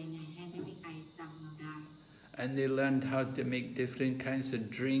ต่งตัวยังไงให้ไม่มีใครจำเราได้ And they learned how to make different kinds of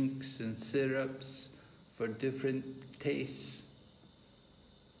drinks and syrups for different tastes.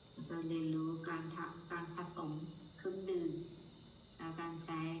 แล้วก็เรียนรู้การผสมเครื่องดื่มและการใ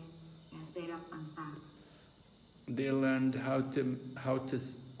ช้เซรั่มต่างๆ They learned how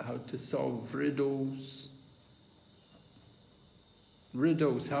to solve riddles,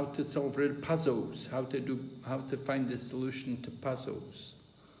 how to solve puzzles, how to find the solution to puzzles.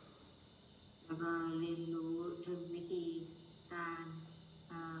 แล้วก็เรียนรู้ถึงวิธีการ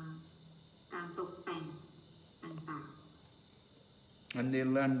ตกแต่งต่างๆ And they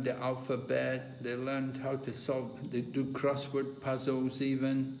learned the alphabet. They learned how to solve. They do crossword puzzles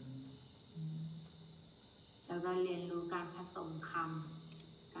even. แล้วก็เรียนรู้การผสมค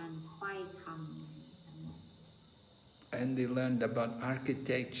ำการไขว้คำ And they learned about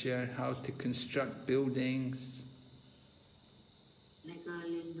architecture, how to construct buildings. แล้วก็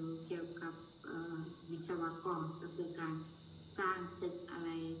เรียนรู้เกี่ยวกับวิศวกรก็คือการสร้างตึกอะไร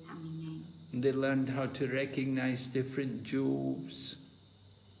ทำยังไง They learned how to recognize different jewels.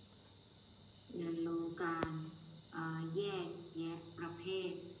 เรียนรู้การแยกแยะประเภ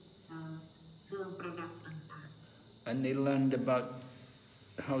ทเครื่องประดับต่างๆ And they learned about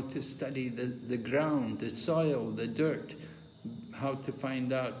how to study the ground, the soil, the dirt, how to find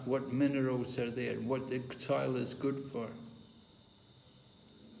out what minerals are there, what the soil is good for.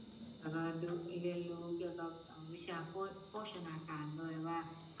 แล้วก็เรียนรู้เกี่ยวกับวิชาโภชนาการด้วยว่า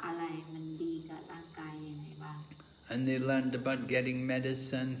อะไรมันดีกับร่างกายยังไงบ้าง And they learned about getting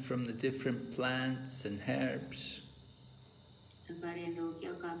medicine from the different plants and herbs. แล้วก็เรียนรู้เ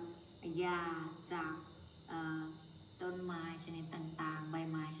กี่ยวกับยาจากต้นไม้ชนิดต่างๆใบ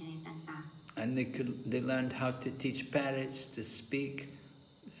ไม้ชนิดต่างๆ And they learned how to teach parrots to speak,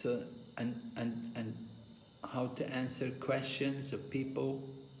 and how to answer questions of people.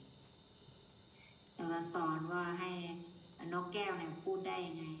 แล้วก็สอนว่าให้นกแก้วเนี่ยพูดได้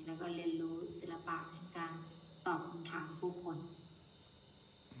ยังไงแล้วก็เรียนรู้ศิลปะในการตอบคำถามผู้คน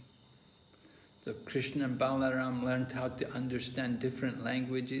So Krishna and Balaram learned how to understand different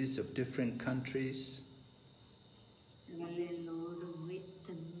languages of different countries. แล้วก็เรียนรู้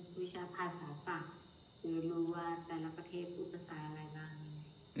ถึงวิชาภาษาศาสตร์คือรู้ว่าแต่ละประเทศพูดภาษาอะไรบ้าง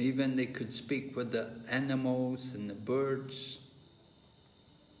Even they could speak with the animals and the birds.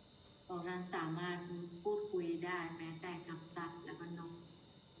 พวกนั้นสามารถพูดคุยได้แม้แต่กับสัตว์และก็นก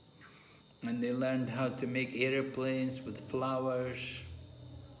And they learned how to make airplanes with flowers.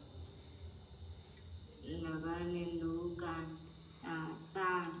 แล้วก็เรียนรู้การสร้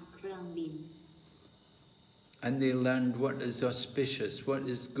างเครื่องบิน And they learned what is auspicious, what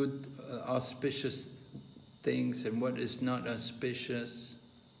is good, auspicious things, and what is not auspicious.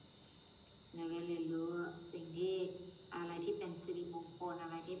 แล้วก็เรียนรู้สิ่งที่อะไรที่เป็นสิริมงคลอะ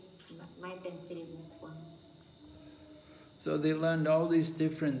ไรที่ไม่เป็นสิริมงคล So they learned all these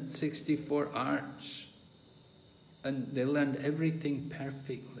different 64 arts, and they learned everything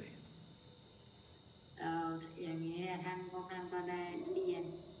perfectly. อย่างนี้เนี่ยท่านพวกนั้นก็ได้เรียน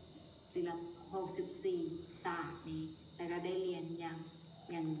ศิลป64ศาสตร์นี้แล้วก็ได้เรียนอ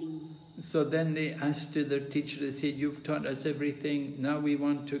ย่างดี So then they asked to their teacher, they said, "You've taught us everything, now we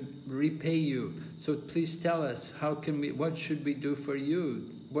want to repay you. So please tell us, what should we do for you?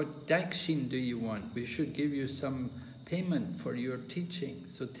 What dakshin do you want? We should give you some payment for your teaching.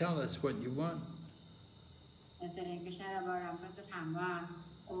 So tell us what you want." อาจารย์กฤษณะบารามก็จะถามว่า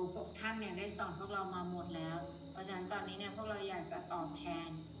โอ้พวกท่านเนี่ยได้สอนพวกเรามาหมดแล้วเพราะฉะนั้นตอนนี้เนี่ยพวกเราอยากจะตอบแทน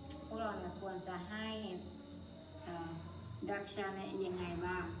พวกเราเนี่ยควรจะให้ดักชาเนี่ยยังไง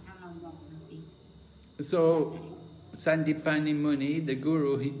บ้างท่านลองบอกมาสิ So Sandipani Muni, the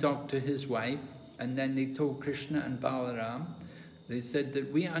guru, he talked to his wife, and then they told Krishna and Balaram, they said that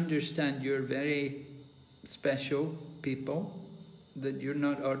we understand you're very special people, that you're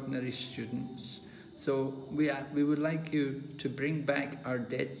not ordinary students. So we would like you to bring back our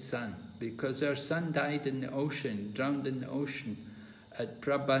dead son, because our son died in the ocean, drowned in the ocean at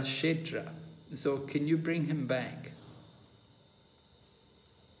Prabhashetra. So can you bring him back?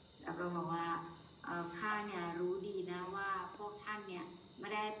 แล้วก็บอกว่าข้าเนี่ยรู้ดีนะว่าพวกท่านเนี่ยไม่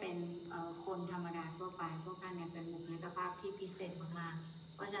ได้เป็นคนธรรมดาพวก ไปพวกท่านเนี่ยเป็นบุคลิกภาพที่พิเศษมาก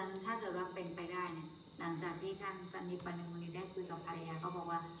ๆเพราะฉะนั้นถ้าเกิดว่าเป็นไปได้เนี่ยหลังจากที่ท่านสันนิปานิมุนีได้คุยกับภรรยาก็บอก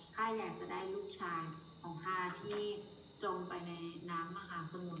ว่าข้าอยากจะได้ลูกชายของข้าที่จมไปในน้ำมหา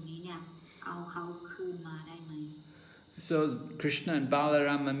สมุทรนี้เนี่ยเอาเขาคืนมาได้ไหม So Krishna and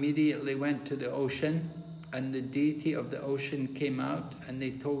Balaram immediately went to the ocean, and the deity of the ocean came out, and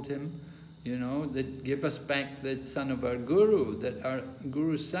they told him, you know, that give us back the son of our guru, that our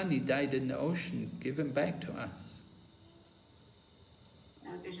guru's son, he died in the ocean, give him back to us. แ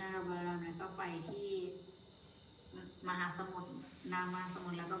ล้วกฤษณะกับบาลามเนี่ยก็ไปที่มหาสมุทรนามหาสมุ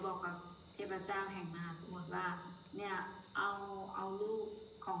ทรแล้วก็บอกกับเทพเจ้าแห่งมหาสมุทรว่าเนี่ยเอาลูก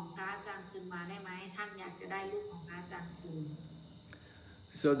ของพระอาจารย์คืนมาได้ไหมท่านอยากจะได้ลูกของพระอาจารย์คืน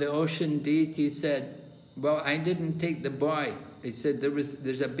So the ocean deity said, well, I didn't take the boy. He said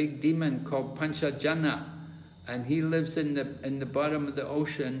there's a big demon called Panchajana, and he lives in the bottom of the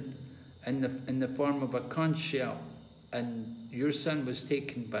ocean in the form of a conch shell, and your son was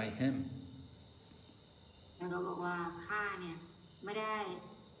taken by him. แล้วก็บอกว่าข้าเนี่ยไม่ได้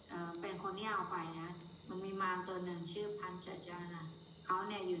เป็นคนที่เอาไปนะมันมีมารตัวหนึ่งชื่อพันชจานะเขาเ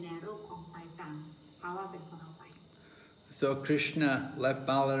นี่ยอยู่ในรูปของหอยสังเขาว่าเป็นคนเอาไป So Krishna left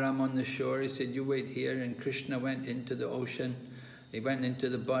Balaram on the shore. He said, you wait here, and Krishna went into the ocean. He went into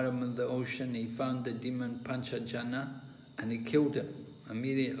the bottom of the ocean. He found the demon Panchajana, and he killed him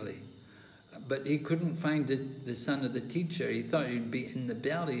immediately. But he couldn't find the son of the teacher. He thought he'd be in the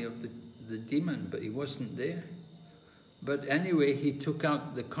belly of the demon, but he wasn't there. But anyway, he took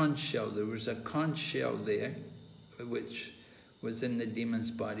out the conch shell. There was a conch shell there, which was in the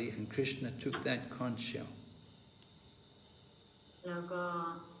demon's body, and Krishna took that conch shell. แ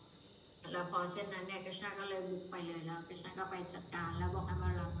ล้วพอเช่นนั้นเนี่ยกฤษณะก็เลยบุกไปเลยแล้วกฤษณะก็ไปจัดการแล้วบอกให้มา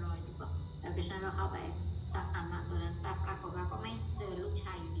ลำลอยดีกว่าแล้วกฤษณะก็เข้าไปสักอันมาตัวนั้นแต่ปรากฏว่าก็ไม่เจอลูกช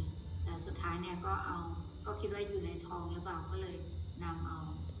ายอยู่ดีแต่สุดท้ายเนี่ยก็คิดว่าอยู่ในท้องหรือเปล่าก็เลยนำเอา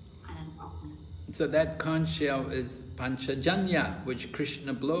อันนั้นออกมา So that conch shell is Panchajanya, which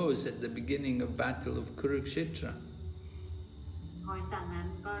Krishna blows at the beginning of battle of Kurukshetra. หอยสังนั้น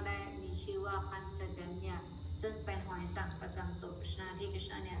ก็ได้มีชื่อว่าพันชจัญญะซึ่งเป็นหอยสังประจำตัวกฤษณะที่กฤษ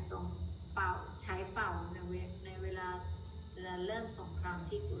ณะเนี่ยทรงใช้เป่าในเวลาเริ่มสงคราม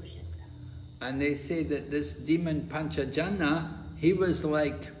ที่กุรุเชตร And they say that this demon Panchajana, he was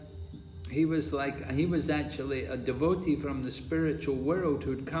actually a devotee from the spiritual world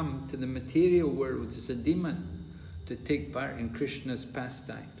who'd come to the material world as a demon to take part in Krishna's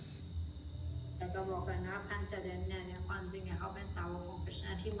pastimes. แต่ก็บอกกันว่าพันชจัญญะเนี่ยความจริงเนี่ยเขาเป็นสาวกของกฤษณ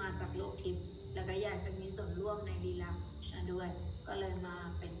ะที่มาจากโลกทิพย์แล้วก็อยากจะมีส่วนร่วมในลีลาของกฤษณะด้วยก็เลยมา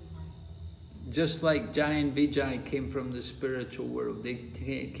เป็น Just like Jai and Vijay came from the spiritual world, they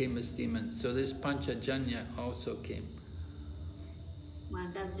came as demons. So this Panchajanya also came. เหมือน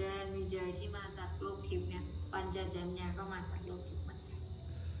กับJai and Vijayที่มาจากโลกทิพย์เนี่ยปัญจจัญญะก็มาจากโลกทิพย์เหมือนกัน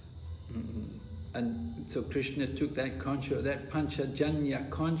And so Krishna took that conch shell, that Panchajanya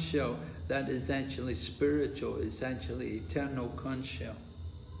conch shell, that is actually spiritual, it's actually eternal conch shell.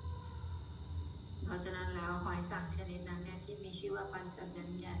 เพราะฉะนั้นแล้วหอยสังชนิดนั้นเนี่ยที่มีชื่อว่าปัญจจั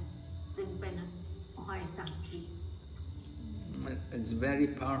ญญะจึงเป็นหอยสังที่ It's very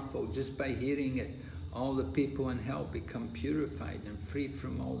powerful. Just by hearing it, all the people in hell become purified and freed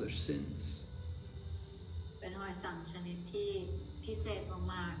from all their sins. เป็นหอยสังชนิดที่พิเศษ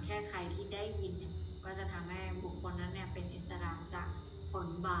มากๆแค่ใครที่ได้ยินเนี่ยก็จะทำให้บุคคลนั้นเนี่ยเป็นอิสระจากผล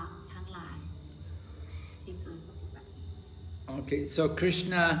บาปทั้งหลายที่เคยปฏิบัติ Okay, so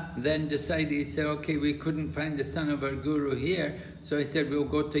Krishna then decided, he said, okay, we couldn't find the son of our guru here, so he said,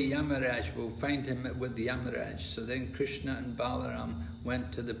 we'll go to Yamaraj, we'll find him with Yamaraj. So then Krishna and Balaram went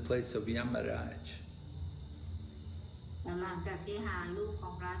to the place of Yamaraj. หลังจากที่หาลูกขอ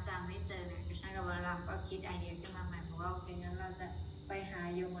งพระอาจารย์ไม่เจอเนี่ยกฤษณะกับบาลามก็คิดไอเดียขึ้นมาใหม่บอกว่าโอเคงั้นเราจะไปหา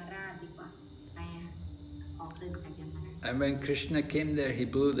ยมราชดีกว่าไปขอคืนกับยมราช And when Krishna came there, he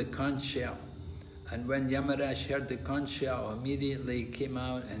blew the conch shell. And when Yamaraj heard the conch shell, immediately he came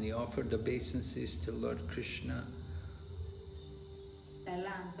out and he offered obeisances to Lord Krishna. แต่ห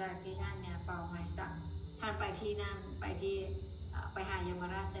ลังจากที่ท่านเนี่ยเป่าหอยสังท่านไปที่นั่นไปหายม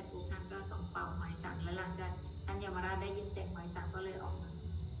ราชเสร็จปุ๊บท่านก็ส่งเป่าหอยสังและหลังจากท่านยมราชได้ยินเสียงหอยสังก็เลยออกมา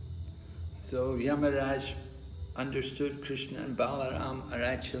So Yamaraj understood Krishna and Balaram are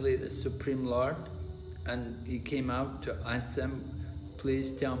actually the Supreme Lord, and he came out to ask them, please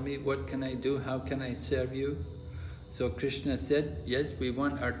tell me, what can I do, how can I serve you? So Krishna said, yes, we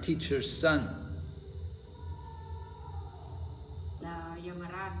want our teacher's son. แล้วยม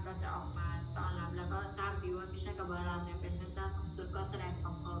ราชก็จะออกมาต้อนรับแล้วก็ทราบดีว่ากฤษณะกับบาลามเนี่ยเป็นพระเจ้าสูงสุดก็แสดงคว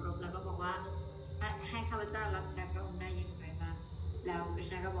ามเคารพแล้วก็บอกว่าให้ข้าพเจ้ารับใช้พระองค์ได้อย่างไรบ้างแล้วกฤษ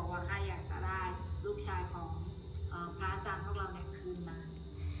ณะก็บอกว่าข้าอยากจะได้ ลูกชายของพระอาจารย์พวกเราเนี่ยคืนมา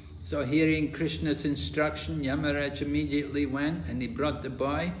So hearing Krishna's instruction, Yamaraj immediately went and he brought the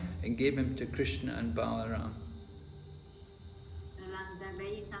boy and gave him to Krishna and Balaram. หลังจากได้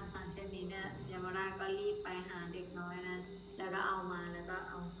ยินคำสั่งเช่นนี้เนี่ยยมราชก็รีบไปหาเด็กน้อยนั้นแล้วก็เอามาแล้วก็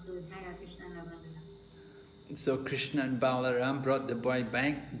เอาคืนให้กับคริชณาและบาลาม So Krishna and Balaram brought the boy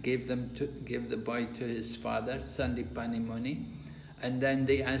back, gave the boy to his father, Sandipani Muni, and then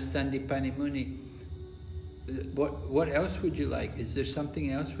they asked Sandipani Muni, what else would you like? Is there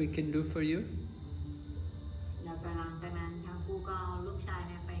something else we can do for you? แล้วก็หลังจากนั้นทั้งคู่ก็เอาลูกชายเ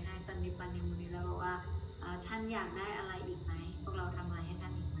นี่ยไปให้สันติปานิมุนีแล้วบอกว่าท่านอยากได้อะไรอีกไหมพวกเราทำอะไรให้ท่า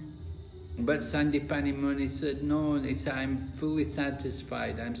นอีกไหม But Sandipani Muni said, no, he said, I'm fully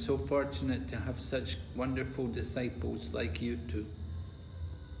satisfied. I'm so fortunate to have such wonderful disciples like you two.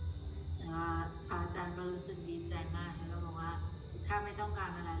 อาจารย์ก็รู้สึกดีใจมากแล้วก็บอกว่าข้าไม่ต้องกา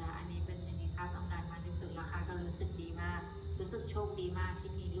รอะไรแล้วอันนี้เป็นสิ่งที่ข้าต้องการมากที่สุดแล้วข้าก็รู้สึกดีมากรู้สึกโชคดีมาก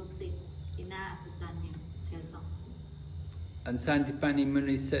ที่มีลูกศิษย์ที่น่าอัศจรรย์อย่างเธอสอง And Sandipani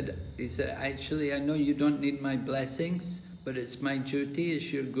Muni said, actually, I know you don't need my blessings, but it's my duty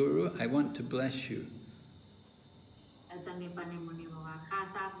as your guru. I want to bless you. สันติปานิมุนีบอกว่าข้า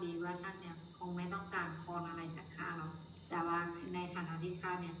ทราบดีว่าท่านเนี่ยคงไม่ต้องการพรอะไรจากข้าหรอกแต่ว่าในฐานะที่ข้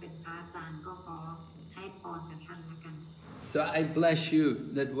าเนี่ยเป็นพระอาจารย์ก็ขอให้พรกับท่านละกัน So I bless you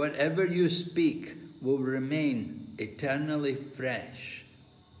that whatever you speak will remain eternally fresh.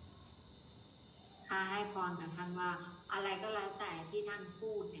 ข้าให้พรกับท่านว่าอะไรก็แล้วแต่ที่ท่าน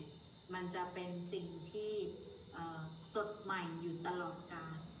พูดเนี่ยมันจะเป็นสิ่งที่สดใหม่อยู่ตลอดกา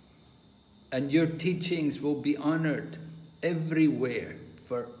ล And your teachings will be honored everywhere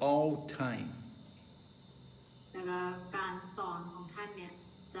for all time. แล้วก็การสอนของท่านเนี่ย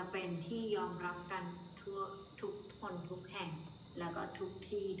จะเป็นที่ยอมรับกันทั่วทุกคนทุกแห่งแล้วก็ทุก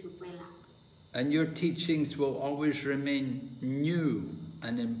ที่ทุกเวลา And your teachings will always remain new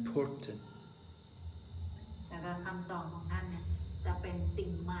and important. แล้วก็คำสอนของท่านเนี่ยจะเป็นสิ่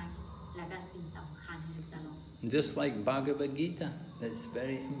งใหม่และก็สิ่งสำคัญอยู่ตลอด Just like Bhagavad Gita, that's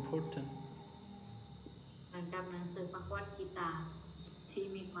very important. เหมือนกับหนังสือพระคัมภีร์ที่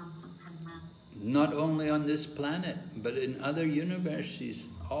มีความสำคัญมาก Not only on this planet, but in other universes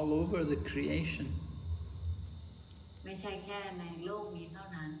all over the creation. ไม่ใช่แค่ในโลกนี้เท่า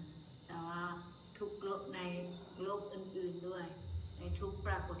นั้นแต่ว่าทุกโลกในโลกอื่นๆด้วยในทุกป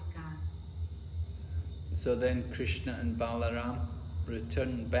รากฏการณ์ So then Krishna and Balaram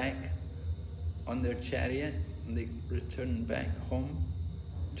returned back on their chariot. They returned back home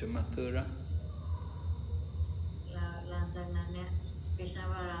to Mathura. หลังจากนั้นเนี่ยกฤษณ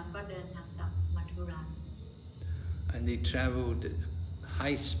บารามก็เดินทางกลับมัทุรา And they traveled at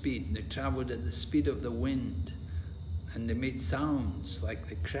high speed. They traveled at the speed of the wind. And they made sounds like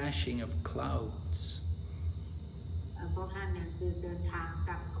the crashing of clouds. พวกท่านเนี่ยคือเดินทางก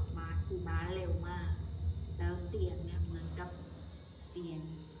ลับออกมาขี่ม้าเร็วมากแล้วเสียงเนี่ยเหมือนกับเสียง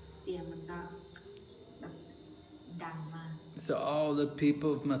มันก็แบบดังมาก So all the people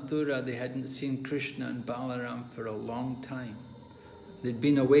of Mathura, they hadn't seen Krishna and Balaram for a long time. They'd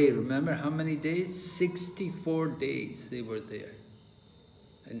been away, remember how many days? 64 days they were there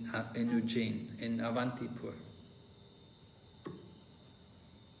in Ujjain, in Avantipur.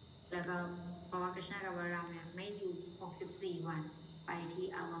 แล้วก็เพราะว่ากฤษณกับบารามเนี่ยไม่อยู่64วันไปที่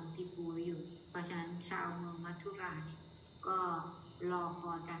อวังติปูอยู่เพราะฉะนั้นชาวเมืองมัทุราเนี่ยก็รอค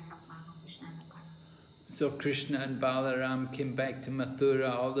อยการกลับมาของกฤษณและบาราม So Krishna and Balaram came back to Mathura.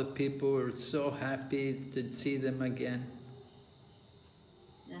 All the people were so happy to see them again.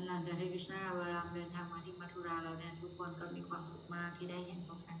 หลังจากที่กฤษณกับบารามเดินทางมาที่มัทุราแล้วเนี่ยทุกคนก็มีความสุขมากที่ได้เห็นพ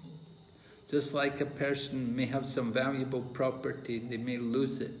วกท่านอีก Just like a person may have some valuable property, they may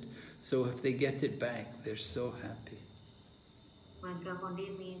lose it. So if they get it back, they're so happy. เหมือนกับคนที่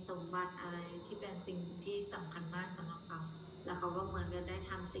มีสมบัติอะไรที่เป็นสิ่งที่สำคัญมากสำหรับเขาแล้วเขาก็เหมือนกับได้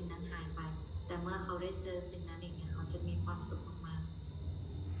ทำสิ่งนั้นหายไปแต่เมื่อเขาได้เจอสิ่งนั้นอีกเนี่ยเขาจะมีความสุขมาก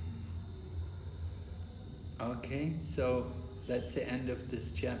Okay, so that's the end of this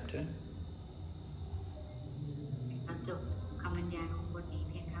chapter. ก็จบคำบรรยายของบทนี้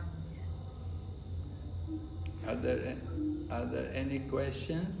เพียงเท่านี้ Are there any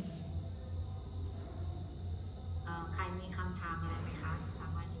questions? ใครมีคำถามอะไรไหมคะสา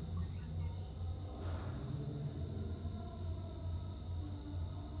มารถยกมือถามได้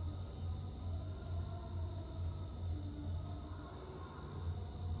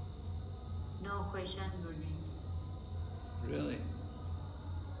No question, Brunei. Really?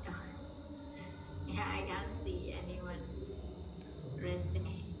 Yeah, I can't see anyone raise the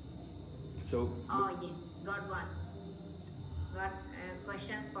hand. So. Oh, yeah, got one. Got a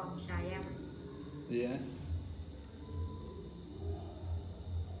question from Shayam. Yes.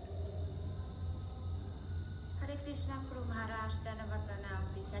 Hare Krishna, Guru Maharaj, Dhanavatanam,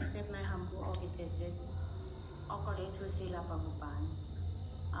 please accept my humble obeisances. According to Srila Prabhupada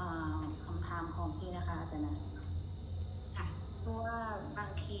คำถามของพี่นะคะอาจารย์เพราะว่าบา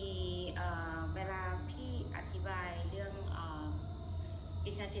งทีเวลาพี่อธิบายเรื่อง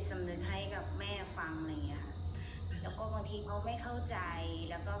วิชาจิตสำนึกให้กับแม่ฟังอะไรอย่างเงี้ยค่ะแล้วก็บางทีเขาไม่เข้าใจ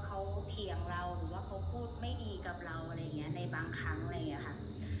แล้วก็เขาเถียงเราหรือว่าเขาพูดไม่ดีกับเราอะไรอย่างเงี้ยในบางครั้งอะไรอย่างเงี้ยค่ะ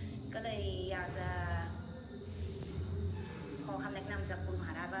ก็เลยอยากจะขอคำแนะนำจากคุณมห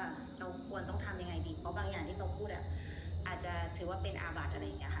าราชว่าเราควรต้องทำยังไงดีเพราะบางอย่างที่เขาพูดอาจจะถือว่าเป็นอาบัติอะไร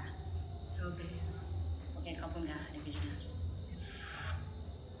อย่างเงี้ยค่ะโอเคขอบคุณค่ะในพิชนา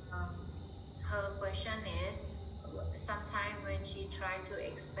Her question is, sometimes when she tried to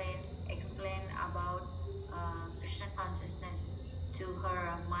explain about Krishna consciousness to her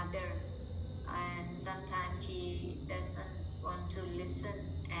mother, and sometimes she doesn't want to listen,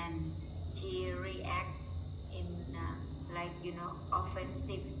 and she react in like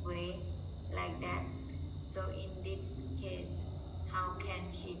offensive way like that. So in this case, how can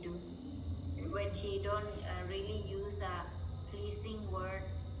she do when she don't really use a pleasing word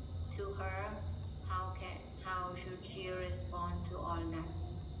to her? How should she respond to all that?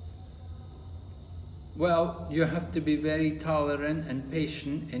 Well, you have to be very tolerant and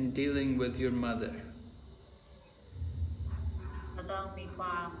patient in dealing with your mother. ต้องมีคว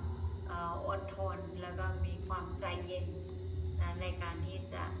ามอดทนแล้วก็มีความใจเย็นในการที่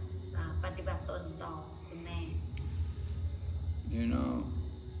จะปฏิบัติตนต่อคุณแม่ You know,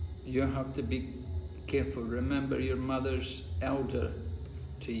 you have to be careful. Remember, your mother's elder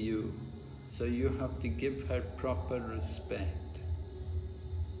to you, so you have to give her proper respect.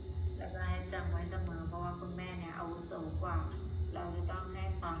 แล้วก็ให้จำไว้เสมอเพราะว่าคุณแม่เนี่ยอาวุโสกว่าเราจะต้องให้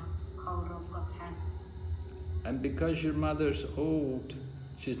ความเคารพกับท่าน And because your mother's old,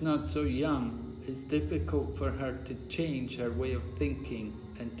 she's not so young, it's difficult for her to change her way of thinking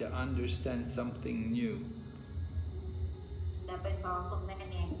and to understand something new. และเป็นเพราะคุณแม่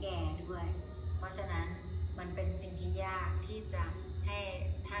เนี่ยแก่ด้วยเพราะฉะนั้นมันเป็นสิ่งที่ยากที่จะให้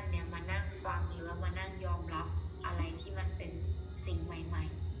ท่านเนี่ยมานั่งฟังหรือว่ามานั่งยอมรับอะไรที่มันเป็นสิ่งใหม่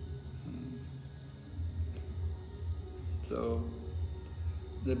ๆ So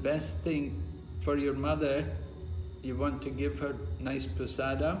the best thing for your mother, you want to give her nice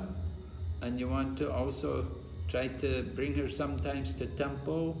prasadam, and you want to also try to bring her sometimes to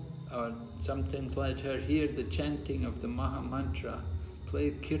temple, or sometimes let her hear the chanting of the Maha Mantra, play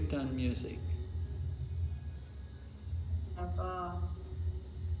kirtan music. แล้วก็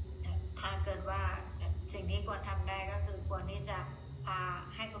ถ้าเกิดว่าสิ่งที่ควรทำได้ก็คือควรที่จะพา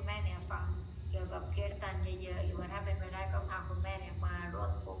ให้คุณแม่เนี่ยฟังเกี่ยวกับkirtanตันเยอะๆหรือว่าถ้าเป็นไปได้ก็พาคุณแม่เนี่ยมาร่ว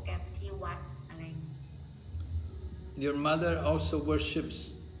มโปรแกรมที่วัดอะไร Your mother also worships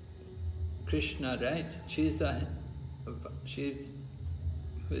Krishna, right?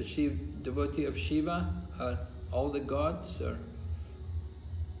 Is she devotee of Shiva, or all the gods, or?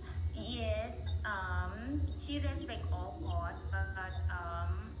 Yes, she respects all gods, but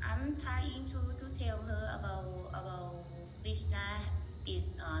I'm trying to tell her about Krishna is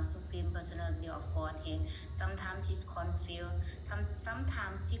Supreme Personality of Godhead. Sometimes she's confused.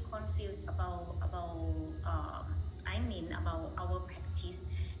 Sometimes she confused about our practice,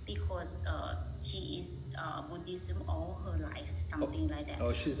 because she is Buddhism all her life, something like that.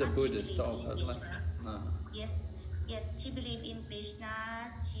 Oh, she's a Buddhist all her life. Yes, she believes in Krishna.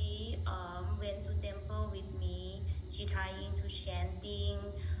 She went to temple with me. She trying to chanting,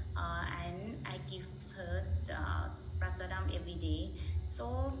 and I give her prasadam every day. So,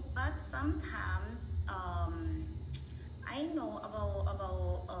 but sometimes I know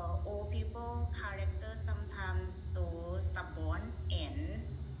about old people character. Sometimes so stubborn and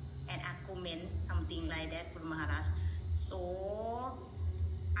argument, something like that, Guru Maharaj. So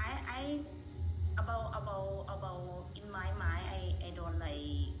I about in my mind, I don't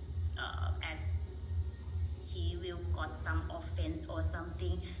like as she will got some offense or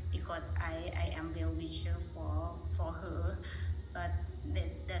something, because I am well wisher for her, but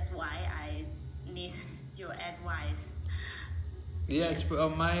that's why I need your advice. Yes, well,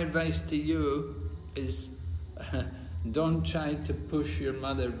 my advice to you is don't try to push your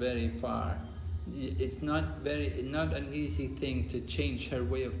mother very far. It's not an easy thing to change her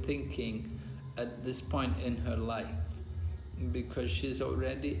way of thinking at this point in her life, because she's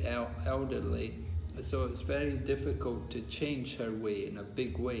already elderly, so it's very difficult to change her way in a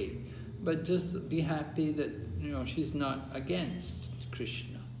big way. But just be happy that she's not against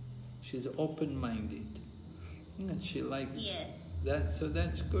Krishna. She's open-minded, and she likes that, so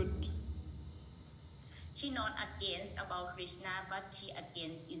that's good. she not against about Krishna, but she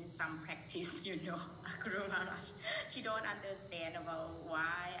against in some practice, Guru Maharaj. She don't understand about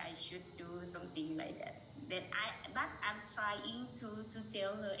why I should do something like that. But I'm trying to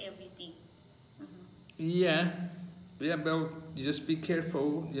tell her everything. Yeah, well, just be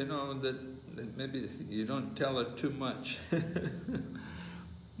careful, that maybe you don't tell her too much.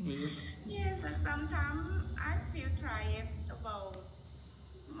 Yes, but sometimes I feel tired about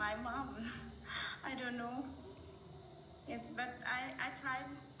my mom. I don't know. Yes, but I try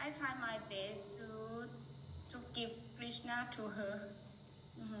my best to give Krishna to her.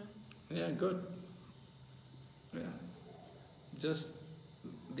 Yeah, good. Yeah, just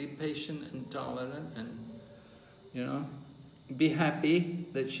be patient and tolerant, and be happy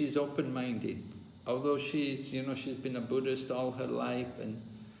that she's open-minded. Although she's been a Buddhist all her life, and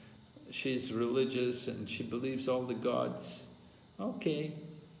she's religious, and she believes all the gods. Okay.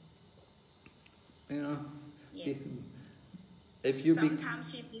 Yes. If you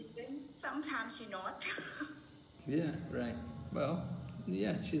sometimes she listens, sometimes she not. Yeah, right. Well,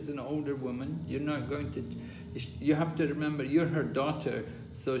 yeah, she's an older woman. You're not going to. You have to remember, you're her daughter,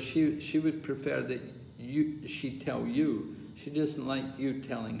 so she would prefer that she tell you. She doesn't like you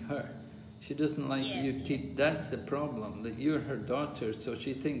telling her. She doesn't like you teach. That's the problem. That you're her daughter, so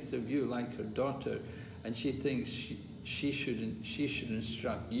she thinks of you like her daughter, and she thinks she should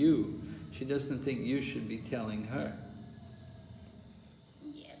instruct you. She doesn't think you should be telling her.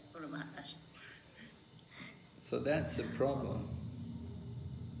 Yes, Guru Maharaj. So that's the problem.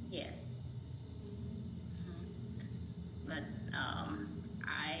 Yes. But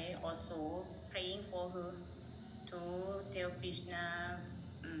I also praying for her to tell Krishna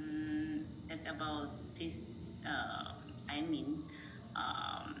that about this.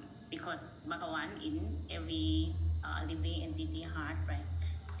 Because Bhagavan in every living entity heart, right?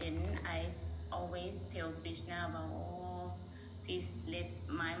 Then I always tell Krishna about please let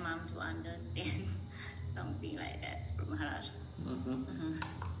my mom to understand something like that, Maharaj.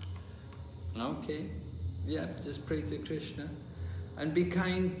 Okay. Yeah, just pray to Krishna. And be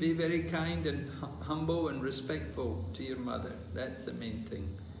kind, be very kind and humble and respectful to your mother. That's the main thing.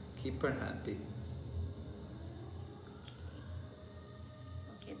 Keep her happy.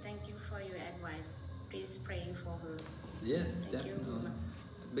 Okay, thank you for your advice. Please pray for her. Yes, thank definitely. You.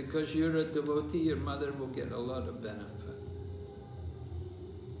 Because you're a devotee, your mother will get a lot of benefit.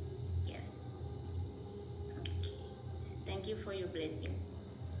 Yes. Okay. Thank you for your blessing.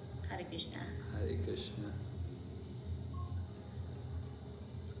 Hare Krishna. Hare Krishna.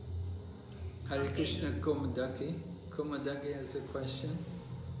 Hare Krishna Komadaki. Komadaki has a question.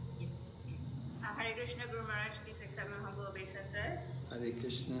 Hare Krishna, Guru Maharaj, please accept my humble obeisances. Hare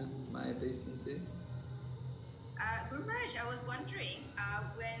Krishna, my obeisances. Guru Maharaj, I was wondering,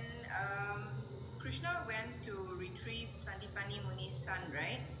 when Krishna went to retrieve Sandipani Muni's son,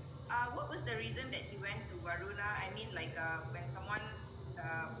 right? What was the reason that he went to Varuna? I mean, like when someone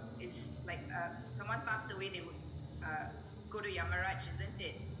someone passed away, they would go to Yamaraj, isn't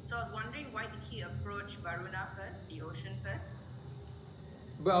it? So I was wondering, why did he approach Varuna first, the ocean first?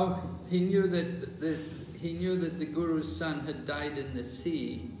 Well, he knew that the Guru's son had died in the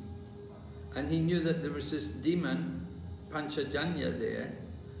sea, and he knew that there was this demon, Panchajanya, there.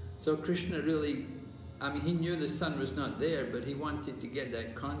 So Krishna really, he knew the son was not there, but he wanted to get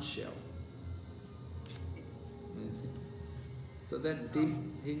that conch shell. So that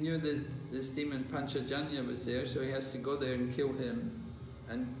he knew that this demon Panchajanya was there, so he has to go there and kill him,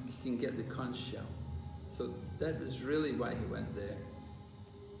 and he can get the conch shell. So that was really why he went there.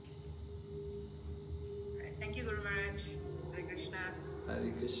 Thank you, Guru Maharaj. Hare Krishna.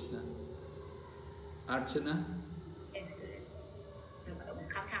 Hare Krishna. Archana? Yes, Guru.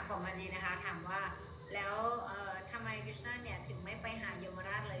 คำถามของมาจีนะคะถามว่าแล้วทำไมคริชนาเนี่ยถึงไม่ไปหายมร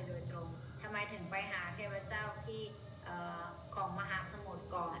าชเลยโดยตรงทำไมถึงไปหาเทพเจ้าที่ของมหาสมุทร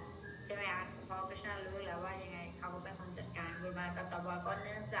ก่อนใช่ไหมคะเพราะคริชนารู้แล้วว่ายังไงเขาก็เป็นคนจัดการบุญมาก็ตอบว่าก็เ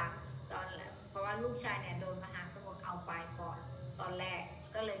นื่องจากเพราะว่าลูกชายเนี่ยโดนมหาสมุทรเอาไปก่อนตอนแรก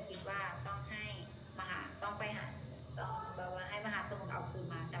ก็เลยคิดว่าต้องไปหาต้องแบบว่าให้มหาสมุทรเอาคืน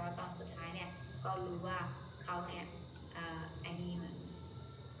มาแต่ว่าตอนสุดท้ายเนี่ยก็รู้ว่าเขาเนี่ยไอ้นี่มัน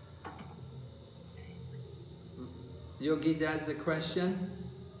Yogi, that's a question?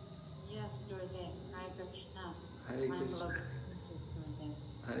 Yes, Gurudev. Hare Krishna. Hare Krishna.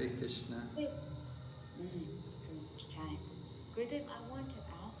 Hare Krishna. Gurudev, I want to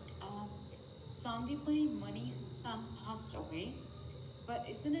ask, Sandipani Muni's son passed away, but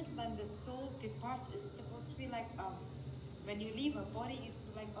isn't it when the soul departs, it's supposed to be like, when you leave a body, it's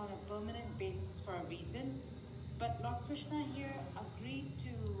like on a permanent basis for a reason. But Lord Krishna here agreed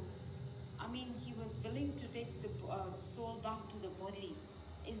to I mean, he was willing to take the soul back to the body.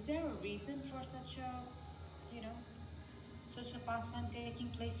 Is there a reason for such a, such a pastime taking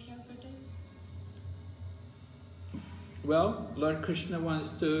place here, Gurudev? Well, Lord Krishna wants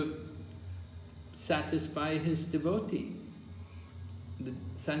to satisfy his devotee. The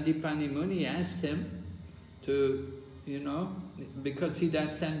Sandipani Muni asked him to, because he'd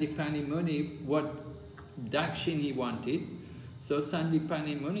asked Sandipani Muni what dakshin he wanted. So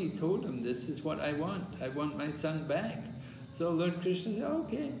Sandipani Muni told him, this is what I want my son back. So Lord Krishna said,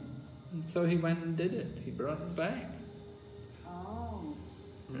 okay. And so he went and did it. He brought it back. Oh.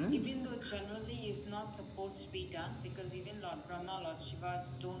 Right? Even though generally it's not supposed to be done, because even Lord Brahma, Lord Shiva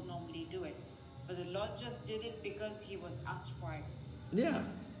don't normally do it. But the Lord just did it because he was asked for it. Yeah.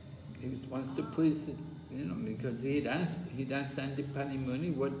 He wants to please, because he'd asked Sandipani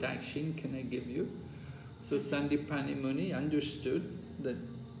Muni, what dakshin can I give you? So Sandipani Muni understood that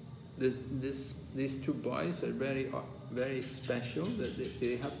these two boys are very, very special, that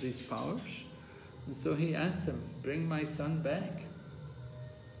they have these powers. And so he asked them, bring my son back.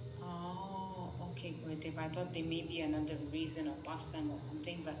 Oh, okay, Gurudev. I thought there may be another reason or pastime or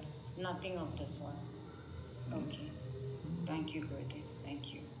something, but nothing of the sort. Okay. Thank you, Gurudev.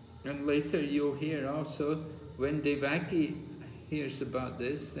 Thank you. And later you'll hear also, when Devaki hears about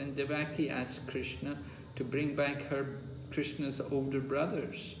this, then Devaki asks Krishna to bring back Krishna's older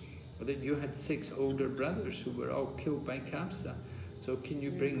brothers. That you had 6 older brothers who were all killed by Kṛṣṇa. So can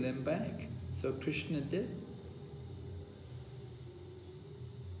you bring them back? So Krishna did.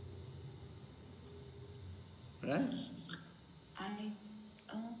 Right?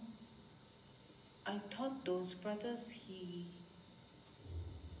 I thought those brothers,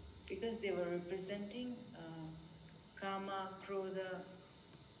 because they were representing Kama, Krodha.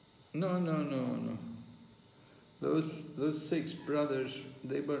 No. Those 6 brothers,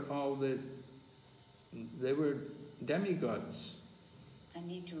 they were demigods. I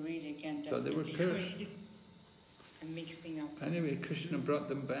need to read again. So they were cursed. I'm mixing up. Anyway, Krishna brought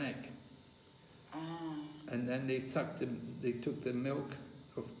them back. Ah. And then they took the milk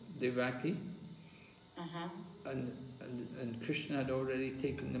of Devaki. Uh-huh. And Krishna had already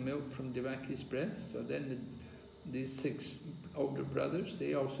taken the milk from Devaki's breast. So then these 6 older brothers,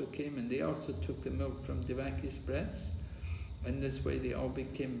 they also came and they also took the milk from Devaki's breast. And this way they all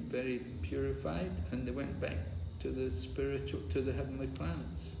became very purified and they went back to the heavenly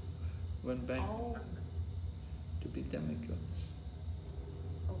planets. Went back to be demigods.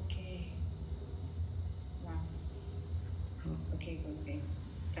 Okay. Wow. Okay, Gurudev.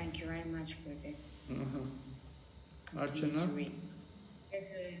 Thank you very much, Gurudev. Archana? Yes,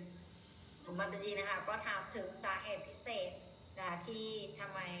 sir. มัตจีนะคะก็ถามถึงสาเหตุพิเศษที่ทำ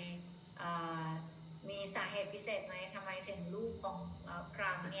ไมมีสาเหตุพิเศษไหมทำไมถึงลูกของพร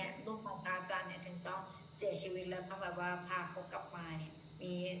ามเนี่ยลูกของพระอาจารย์เนี่ยถึงต้องเสียชีวิตแล้วต้องแบบว่าพาเขากลับมาเนี่ย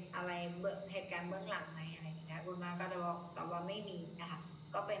มีอะไรเหตุการณ์เบื้องหลังไหมอะไรอย่างเงี้ยคุณมาก็จะบอกตอบว่าไม่มีนะคะ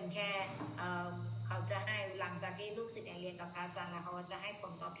ก็เป็นแค่เขาจะให้หลังจากที่ลูกศิษย์เรียนกับพระอาจารย์แล้วเขาก็จะให้ผ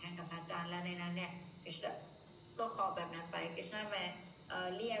ลตอบแทนกับพระอาจารย์และในนั้นเนี่ยก็ขอแบบนั้นไปกฤษณะแม่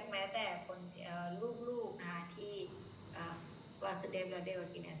เรียกแม้แต่คนลูกๆนะคะที่วาสุเดฟและเดว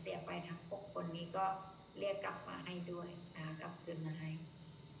กิเนี่ยเสียไปทั้ง6 คนนี้ก็เรียกกลับมาให้ด้วยนะคะกลับคืนมาให้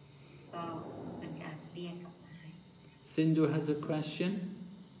ก็เป็นการเรียกกลับมาให้ Sindhu has a question.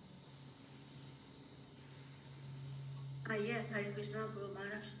 Yes, Hare Krishna, Guru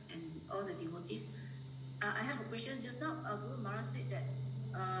Maharaj, and all the devotees. I have a question. Just now, Guru Maharaj said that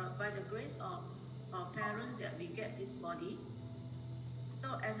by the grace of our parents that we get this body. So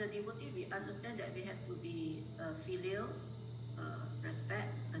as a devotee, we understand that we have to be filial, respect,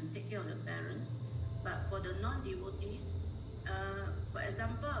 and take care of the parents. But for the non-devotees, for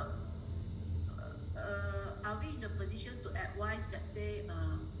example, are we in the position to advise, let's say,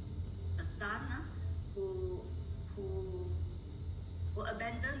 a son who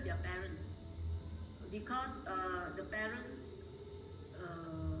abandoned their parents because the parents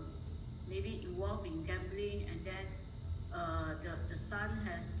maybe involved in gambling, and then the son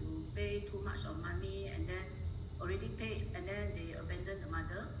has to pay too much of money, and then already paid, and then they abandon the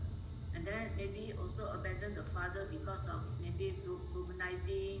mother, and then maybe also abandon the father because of maybe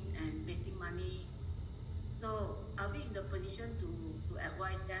womanizing and wasting money. So are we in the position to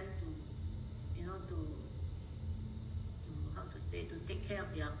advise them to to take care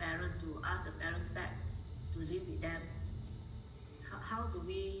of their parents, to ask the parents back to live with them? How do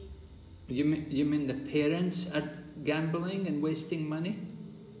we? You mean the parents are gambling and wasting money?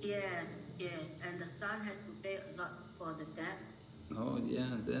 Yes, and the son has to pay a lot for the debt. Oh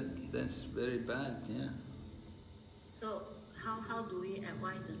yeah, that's very bad. Yeah. So how do we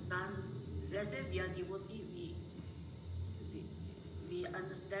advise the son let's say we are devotee, we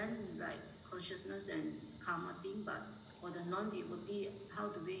understand like consciousness and karma thing, but for the non-devotee, how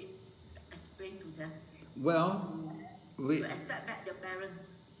do we explain to them? Well, to accept back their parents.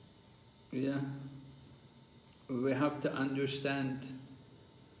 Yeah. We have to understand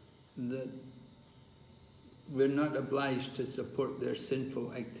that we're not obliged to support their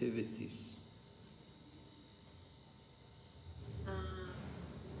sinful activities.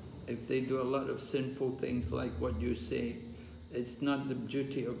 If they do a lot of sinful things like what you say, it's not the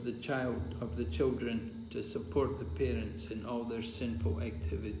duty of the children to support the parents in all their sinful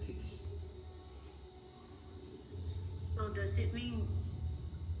activities. So does it mean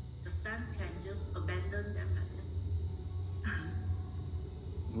the son can just abandon them like that?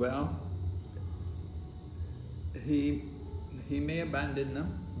 Well, he may abandon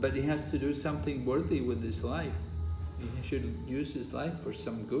them, but he has to do something worthy with his life. He should use his life for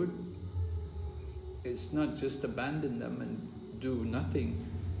some good. It's not just abandon them and do nothing.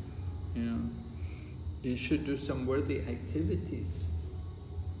 You know, he should do some worthy activities.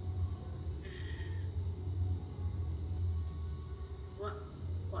 What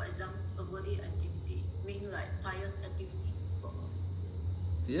example, a worthy activity? Mean like pious activity?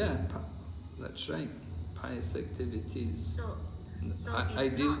 Yeah, that's right. Pious activities. So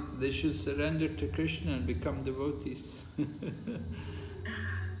ideal, they should surrender to Krishna and become devotees. That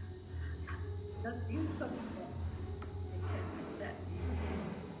is something that they can accept this.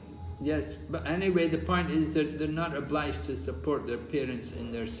 Yes, but anyway, the point is that they're not obliged to support their parents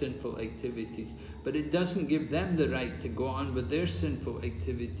in their sinful activities. But it doesn't give them the right to go on with their sinful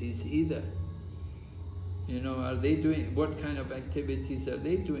activities either. You know, are they doing, what kind of activities are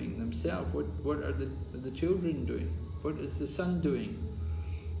they doing themselves? What are the children doing? What is the son doing?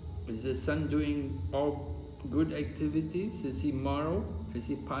 Is the son doing all good activities? Is he moral? Is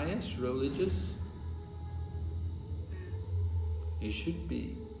he pious, religious? He should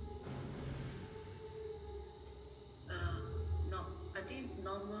be. No, I think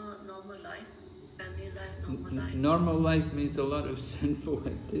normal life, family life, normal life. Normal life means a lot of sinful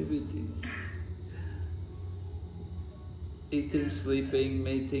activities. Eating, sleeping,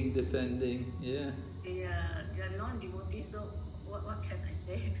 mating, defending, yeah. Yeah, they are non-devotees, so what can I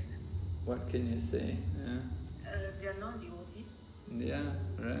say? What can you say? Yeah. They are non-devotees. Yeah,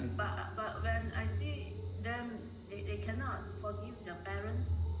 right. But when I see them, they cannot forgive their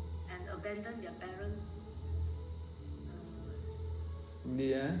parents and abandon their parents.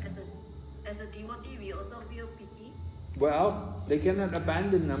 Yeah. As a devotee, we also feel pity. Well, they cannot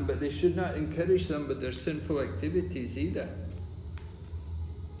abandon them, but they should not encourage them with their sinful activities either.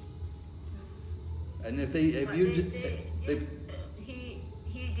 And if he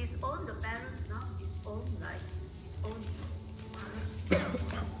disowned the parents, now disowned.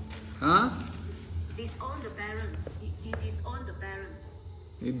 Huh? Disowned the parents. He disowned the parents.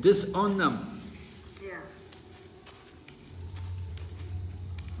 You disown them. Yeah.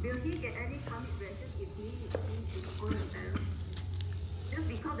 Will he get any karmic reaction if he disowned the parents? Just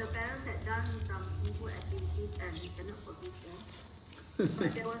because the parents had done some sinful activities and he cannot forgive them.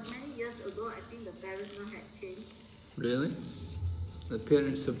 But there was many years ago, I think the parents now had changed. Really? The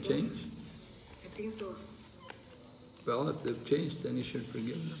parents have changed? I think so. Well, if they've changed, then you should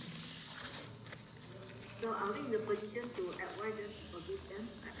forgive them. So are we in the position to advise them to forgive them?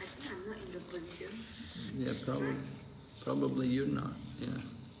 I think I'm not in the position. Yeah, probably. Right? Probably you're not, yeah.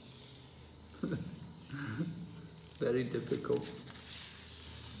 Very difficult.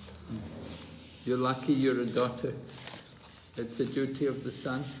 You're lucky you're a daughter. It's the duty of the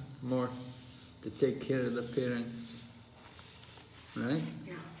son more to take care of the parents. Right?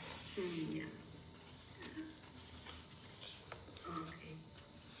 Yeah. Yeah. Okay.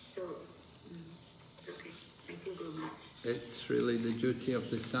 So, it's okay. Thank you very much. It's really the duty of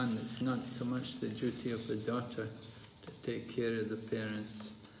the son. It's not so much the duty of the daughter to take care of the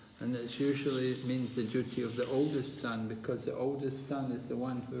parents. And it means the duty of the oldest son, because the oldest son is the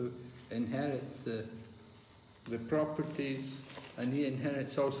one who inherits the properties, and he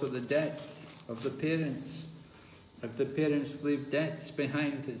inherits also the debts of the parents. If the parents leave debts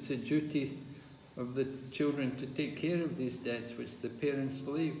behind, it's the duty of the children to take care of these debts which the parents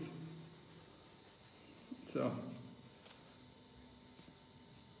leave. So,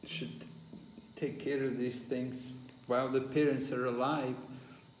 you should take care of these things while the parents are alive.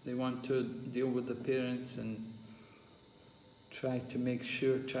 They want to deal with the parents and try to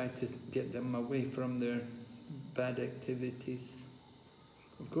get them away from their bad activities.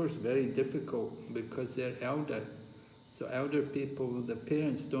 Of course, very difficult because they're elder. So elder people, the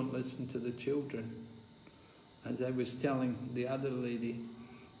parents don't listen to the children. As I was telling the other lady,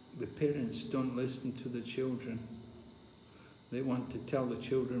 The parents don't listen to the children. They want to tell the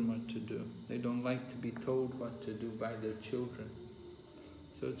children what to do. They don't like to be told what to do by their children.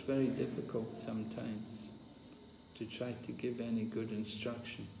 So it's very difficult sometimes to try to give any good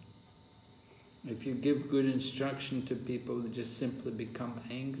instruction. If you give good instruction to people, they just simply become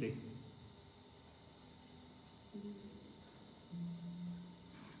angry.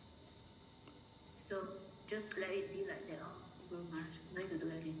 So just let it be like that, Guru Maharaj, no need to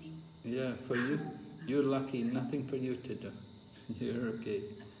do anything. Yeah, for you, you're lucky, nothing for you to do. You're okay.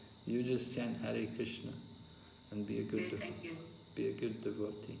 You just chant Hare Krishna and be a good be a good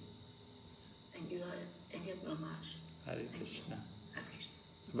devotee. Thank you, Guru Maharaj. Hare Krishna. Hare Krishna.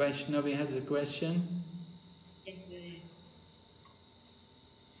 Vaishnavi has a question. Yes, Guru.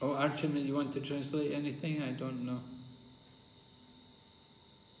 Oh, Archana, you want to translate anything? I don't know.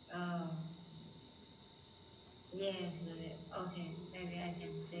 Yes, Guru. Okay, maybe I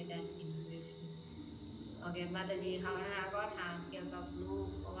can say that in English. Okay, มาตาจีเขานะคะก็ถามเกี่ยวกับลูก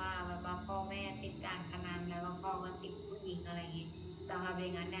ว่าแบบว่าพ่อแม่ติดการพนันแล้วก็พ่อก็ติดผู้หญิงอะไรอย่างงี้สำหรับอย่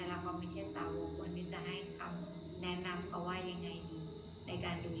างนั้นเนี่ยแล้วเขาไม่ใช่สาวกควรที่จะให้คำแนะนำเขาว่ายังไงดีในก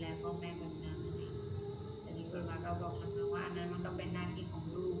ารดูแลพ่อแม่แบบนั้นอะไรแต่นี้คุณมาก็บอกนะว่าอันนั้นมันก็เป็นหน้าที่ของ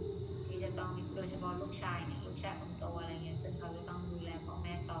ลูกที่จะต้องโดยเฉพาะลูกชายเนี่ยลูกชายคนโตอะไรเงี้ยซึ่งเขาจะต้องดูแลพ่อแ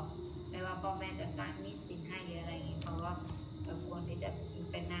ม่ต่อไม่ว่าพ่อแม่จะสร้างหนี้สินให้หรืออะไรอย่างงี้เพราะว่าควรที่จะ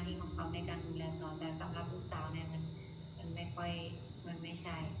เป็นหน้าที่ของเขาในการดูแลต่อแต่สำหรับลูกสาวเนี่ยมันไม่ค่อยมันไม่ใ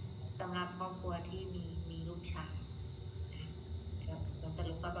ช่สำหรับครอบครัวที่มีลูกชายก็ส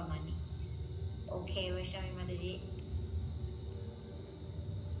รุปก็ประมาณนี้โอเคไว้ชามิมาตาจี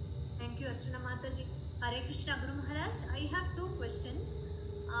Thank you, Archana Mataji. Hare Krishna, Guru Maharaj. I have two questions.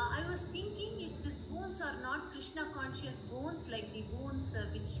 I was thinking if these bones are not Krishna conscious bones, like the bones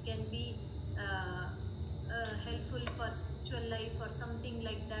which can be helpful for spiritual life or something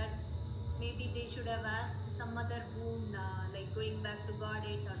like that, maybe they should have asked some other boon, like going back to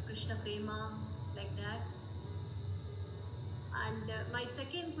Godhead or Krishna Prema, like that. And my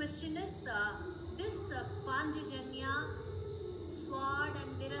second question is, this Panjajanya, sword,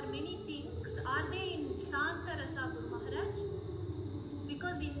 and there are many things, are they in Santa Rasa, Guru Maharaj?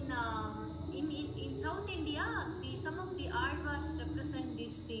 Because in South India, some of the Alvars represent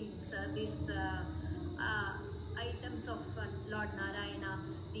these things, these items of Lord Narayana,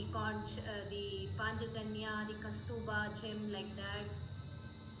 the conch, the Panjajanya, the Kastuba gem, like that.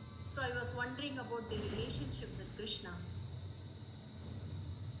 So I was wondering about the relationship with Krishna.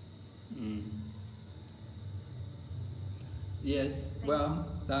 Yes, well,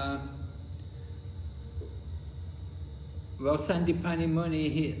 Sandipani Muni,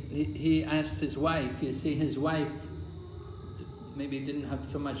 he asked his wife, you see, his wife maybe didn't have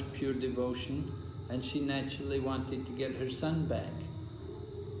so much pure devotion, and she naturally wanted to get her son back.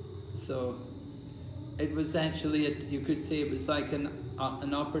 So it was actually, you could say it was like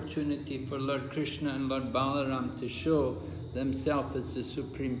an opportunity for Lord Krishna and Lord Balaram to show themselves as the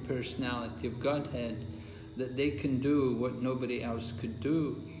Supreme Personality of Godhead, that they can do what nobody else could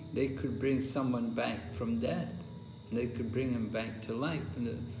do. They could bring someone back from death. They could bring him back to life.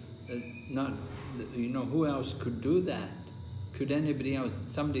 And who else could do that? Could anybody else?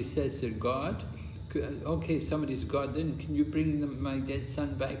 Somebody says they're God. Okay, if somebody's God, then can you bring my dead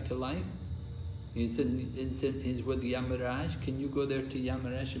son back to life? He's with Yamaraj. Can you go there to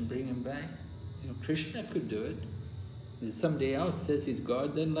Yamaraj and bring him back? Krishna could do it. If somebody else says he's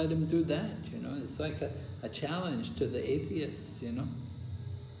God, then let him do that. It's like a challenge to the atheists.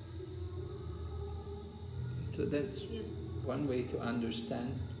 So that's one way to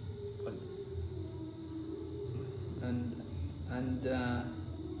understand. And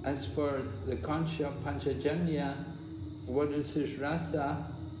as for the Kansha Panchajanya, what is his rasa?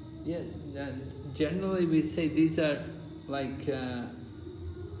 Yeah, generally we say these are like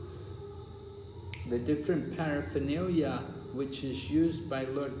the different paraphernalia which is used by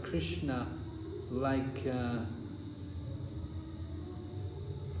Lord Krishna, like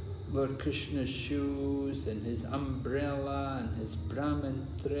Lord Krishna's shoes and his umbrella and his Brahman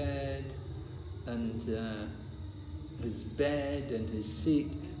thread and his bed and his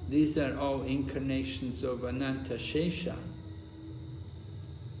seat. These are all incarnations of Ananta Shesha.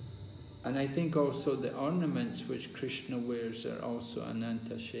 And I think also the ornaments which Krishna wears are also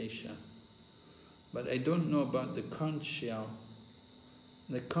Ananta Shesha. But I don't know about the conch shell.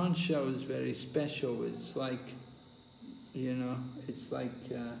 The conch shell is very special. It's like, it's like,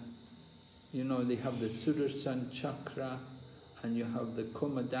 they have the Sudarshan chakra, and you have the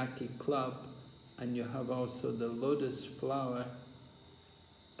Komadaki club, and you have also the lotus flower,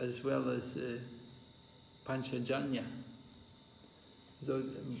 as well as the Panchajanya. those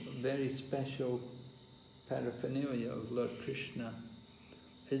very special paraphernalia of Lord Krishna.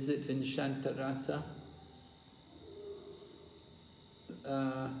 Is it in Shantarasa?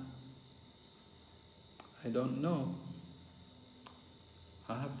 I don't know.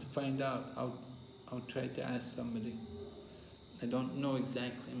 I'll have to find out. I'll try to ask somebody. I don't know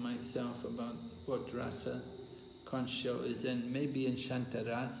exactly myself about what rasa conch shell is in. Maybe in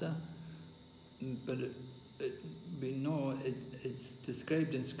Shantarasa, but we know it's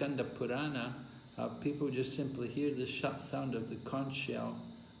described in Skanda Purana how people just simply hear the sound of the conch shell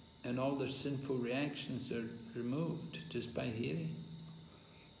and all their sinful reactions are removed just by hearing.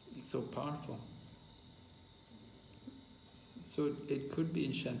 It's so powerful. So it could be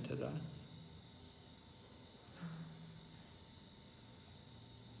in Shantarasa.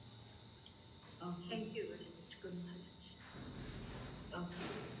 Thank you very much, Guru Maharaj.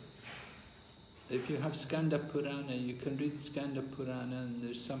 If you have Skanda Purana, you can read Skanda Purana and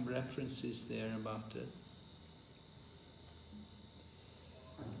there's some references there about it.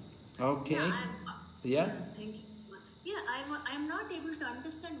 Okay. Yeah? Thank you. Yeah, I'm not able to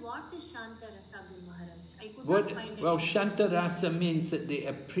understand what is Shantarasa, Guru Maharaj. I could not find it. Well, Shantarasa means that they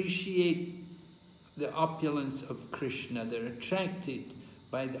appreciate the opulence of Krishna. They're attracted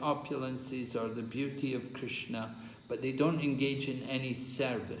by the opulences or the beauty of Krishna, but they don't engage in any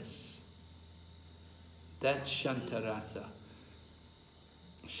service. That's Shantarasa.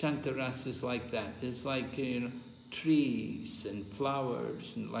 Shantarasa is like that. It's like, trees and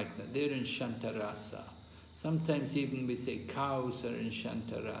flowers and like that. They're in Shantarasa. Sometimes even we say cows are in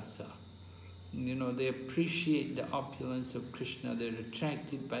Shantarasa. They appreciate the opulence of Krishna. They're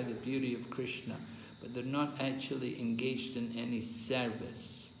attracted by the beauty of Krishna, but they're not actually engaged in any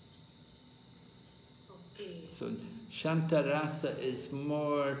service. Okay. So Shantarasa is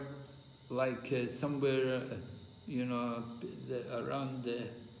more like somewhere, around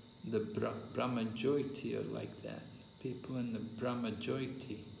the Brahmajyoti or like that. People in the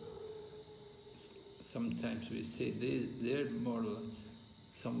Brahmajyoti. Sometimes we say they're more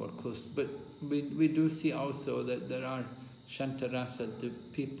somewhat close. But we do see also that there are Shantarasa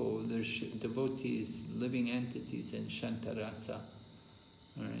people, there's devotees, living entities in Shantarasa.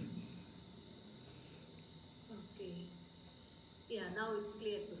 All right. Okay. Yeah, now it's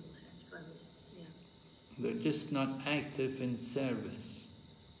clear, Guru Maharaj, for me. Yeah. They're just not active in service.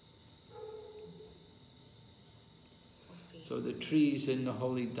 Okay. So the trees in the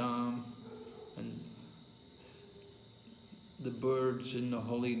holy dham and the birds in the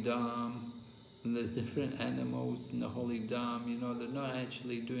holy dham and the different animals in the holy dham, they're not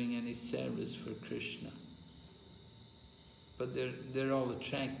actually doing any service for Krishna. But they're all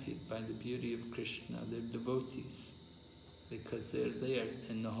attracted by the beauty of Krishna. They're devotees because they're there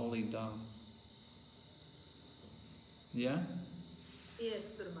in the holy dham. Yeah?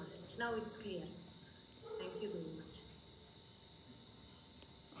 Yes, Guru Maharaj. Now it's clear. Thank you very much.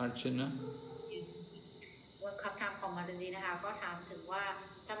 Archana? ว่าคำถามของมาตันจีนะคะก็ถามถึงว่า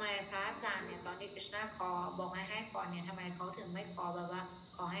ทำไมพระอาจารย์เนี่ยตอนที่กฤษณะขอบอกให้พรเนี่ยทำไมเขาถึงไม่ขอแบบว่า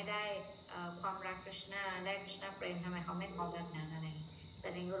ขอให้ได้ความรักกฤษณะได้กฤษณะเปรมทำไมเขาไม่ขอแบบนั้นอะไรแต่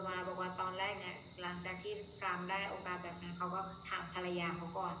ในกุฎมาบอกว่าตอนแรกเนี่ยหลังจากที่พรามได้โอกาสแบบนั้นเขาก็ถามภรรยาเขา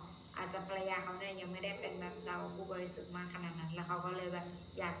ก่อนอาจจะภรรยาเขาเนี่ยยังไม่ได้เป็นแบบสาวผู้บริสุทธิ์มากขนาดนั้นแล้วเขาก็เลยแบบ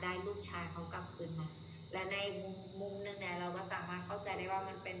อยากได้ลูกชายเขากลับคืนมาและในมุมนึงเนี่ยเราก็สามารถเข้าใจได้ว่า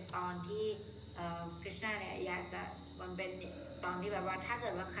มันเป็นตอนที่กฤษณะเนี่ยอยากจะมันเป็นตอนที่แบบว่าถ้าเกิ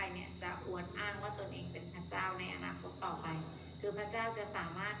ดว่าใครเนี่ยจะอวดอ้างว่าตนเองเป็นพระเจ้าในอนาคตต่อไปคือพระเจ้าจะสา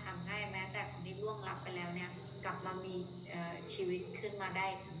มารถทำให้แม้แต่คนที่ล่วงลับไปแล้วเนี่ยกลับมามีชีวิตขึ้นมาได้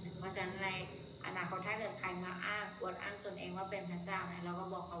เพราะฉะนั้นในอนาคตถ้าเกิดใครมาอ้างอวดอ้างตนเองว่าเป็นพระเจ้าเนี่ยเราก็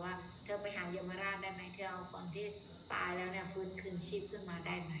บอกเขาว่าเธอไปหายมราชได้ไหมเธอเอาคนที่ตายแล้วเนี่ยฟื้นคืนชีพขึ้นมาไ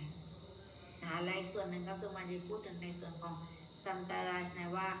ด้ไหมและอีกส่วนหนึ่งก็คือมันจะพูดถึงในส่วนของสันตราชนะ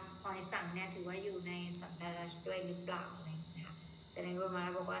ว่าหอยสังเนี่ยถือว่าอยู่ในสันตราชด้วยหรือเปล่าอะไรนะคะแต่ในกุฎมา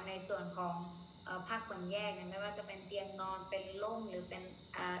บอกว่าในส่วนของภาคผลแยกเนี่ยไม่ว่าจะเป็นเตียงนอนเป็นล่มหรือเป็น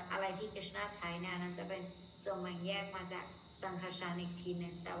อะไรที่กฤษณะใช้เนี่ยนั้นจะเป็นส่วนแบ่งแยกมาจากสังฆชานอีกทีนึ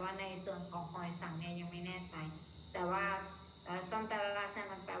งแต่ว่าในส่วนของหอยสังเนี่ยยังไม่แน่ใจแต่ว่าสันตราชเนี่ย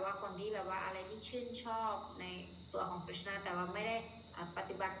มันแปลว่าคนที่แบบว่าอะไรที่ชื่นชอบในตัวของกฤษณะแต่ว่าไม่ได้ป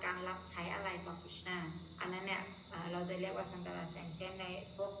ฏิบัติการรับใช้อะไรต่อกฤษณะอันนั้นเนี่ยเราจะเรียกว่าสันตราชอย่างเช่นใน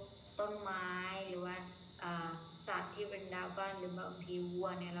พวกต้นไม้หรือว่าสัตว์ที่เป็นดาวบ้านหรือบางทีวัว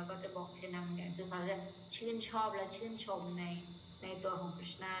เนี่ยเราก็จะบอกชื่อนำเนี่ยคือเขาจะชื่นชอบและชื่นชมในตัวของกฤ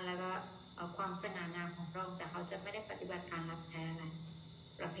ษณะแล้วก็ความสง่างามของพระองค์แต่เขาจะไม่ได้ปฏิบัติการรับใช้อะไร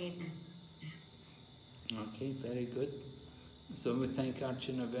ประเภทนั้น Okay, very good. So we thank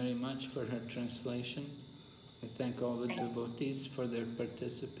Archana very much for her translation. I thank all the devotees for their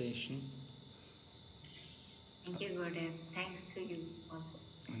participation. Thank you, Gurudev. Thanks to you also.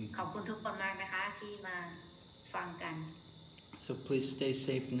 ขอบคุณทุกคนมากนะคะที่มาฟังกัน So please stay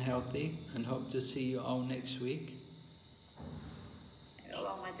safe and healthy, and hope to see you all next week. ห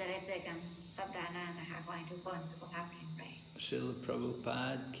วังว่าจะได้เจอกันสัปดาห์หน้านะคะขอให้ทุกคนสุขภาพแข็งแรง Srila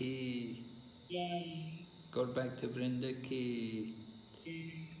Prabhupada ki. Yay. Go back to Vrinda ki.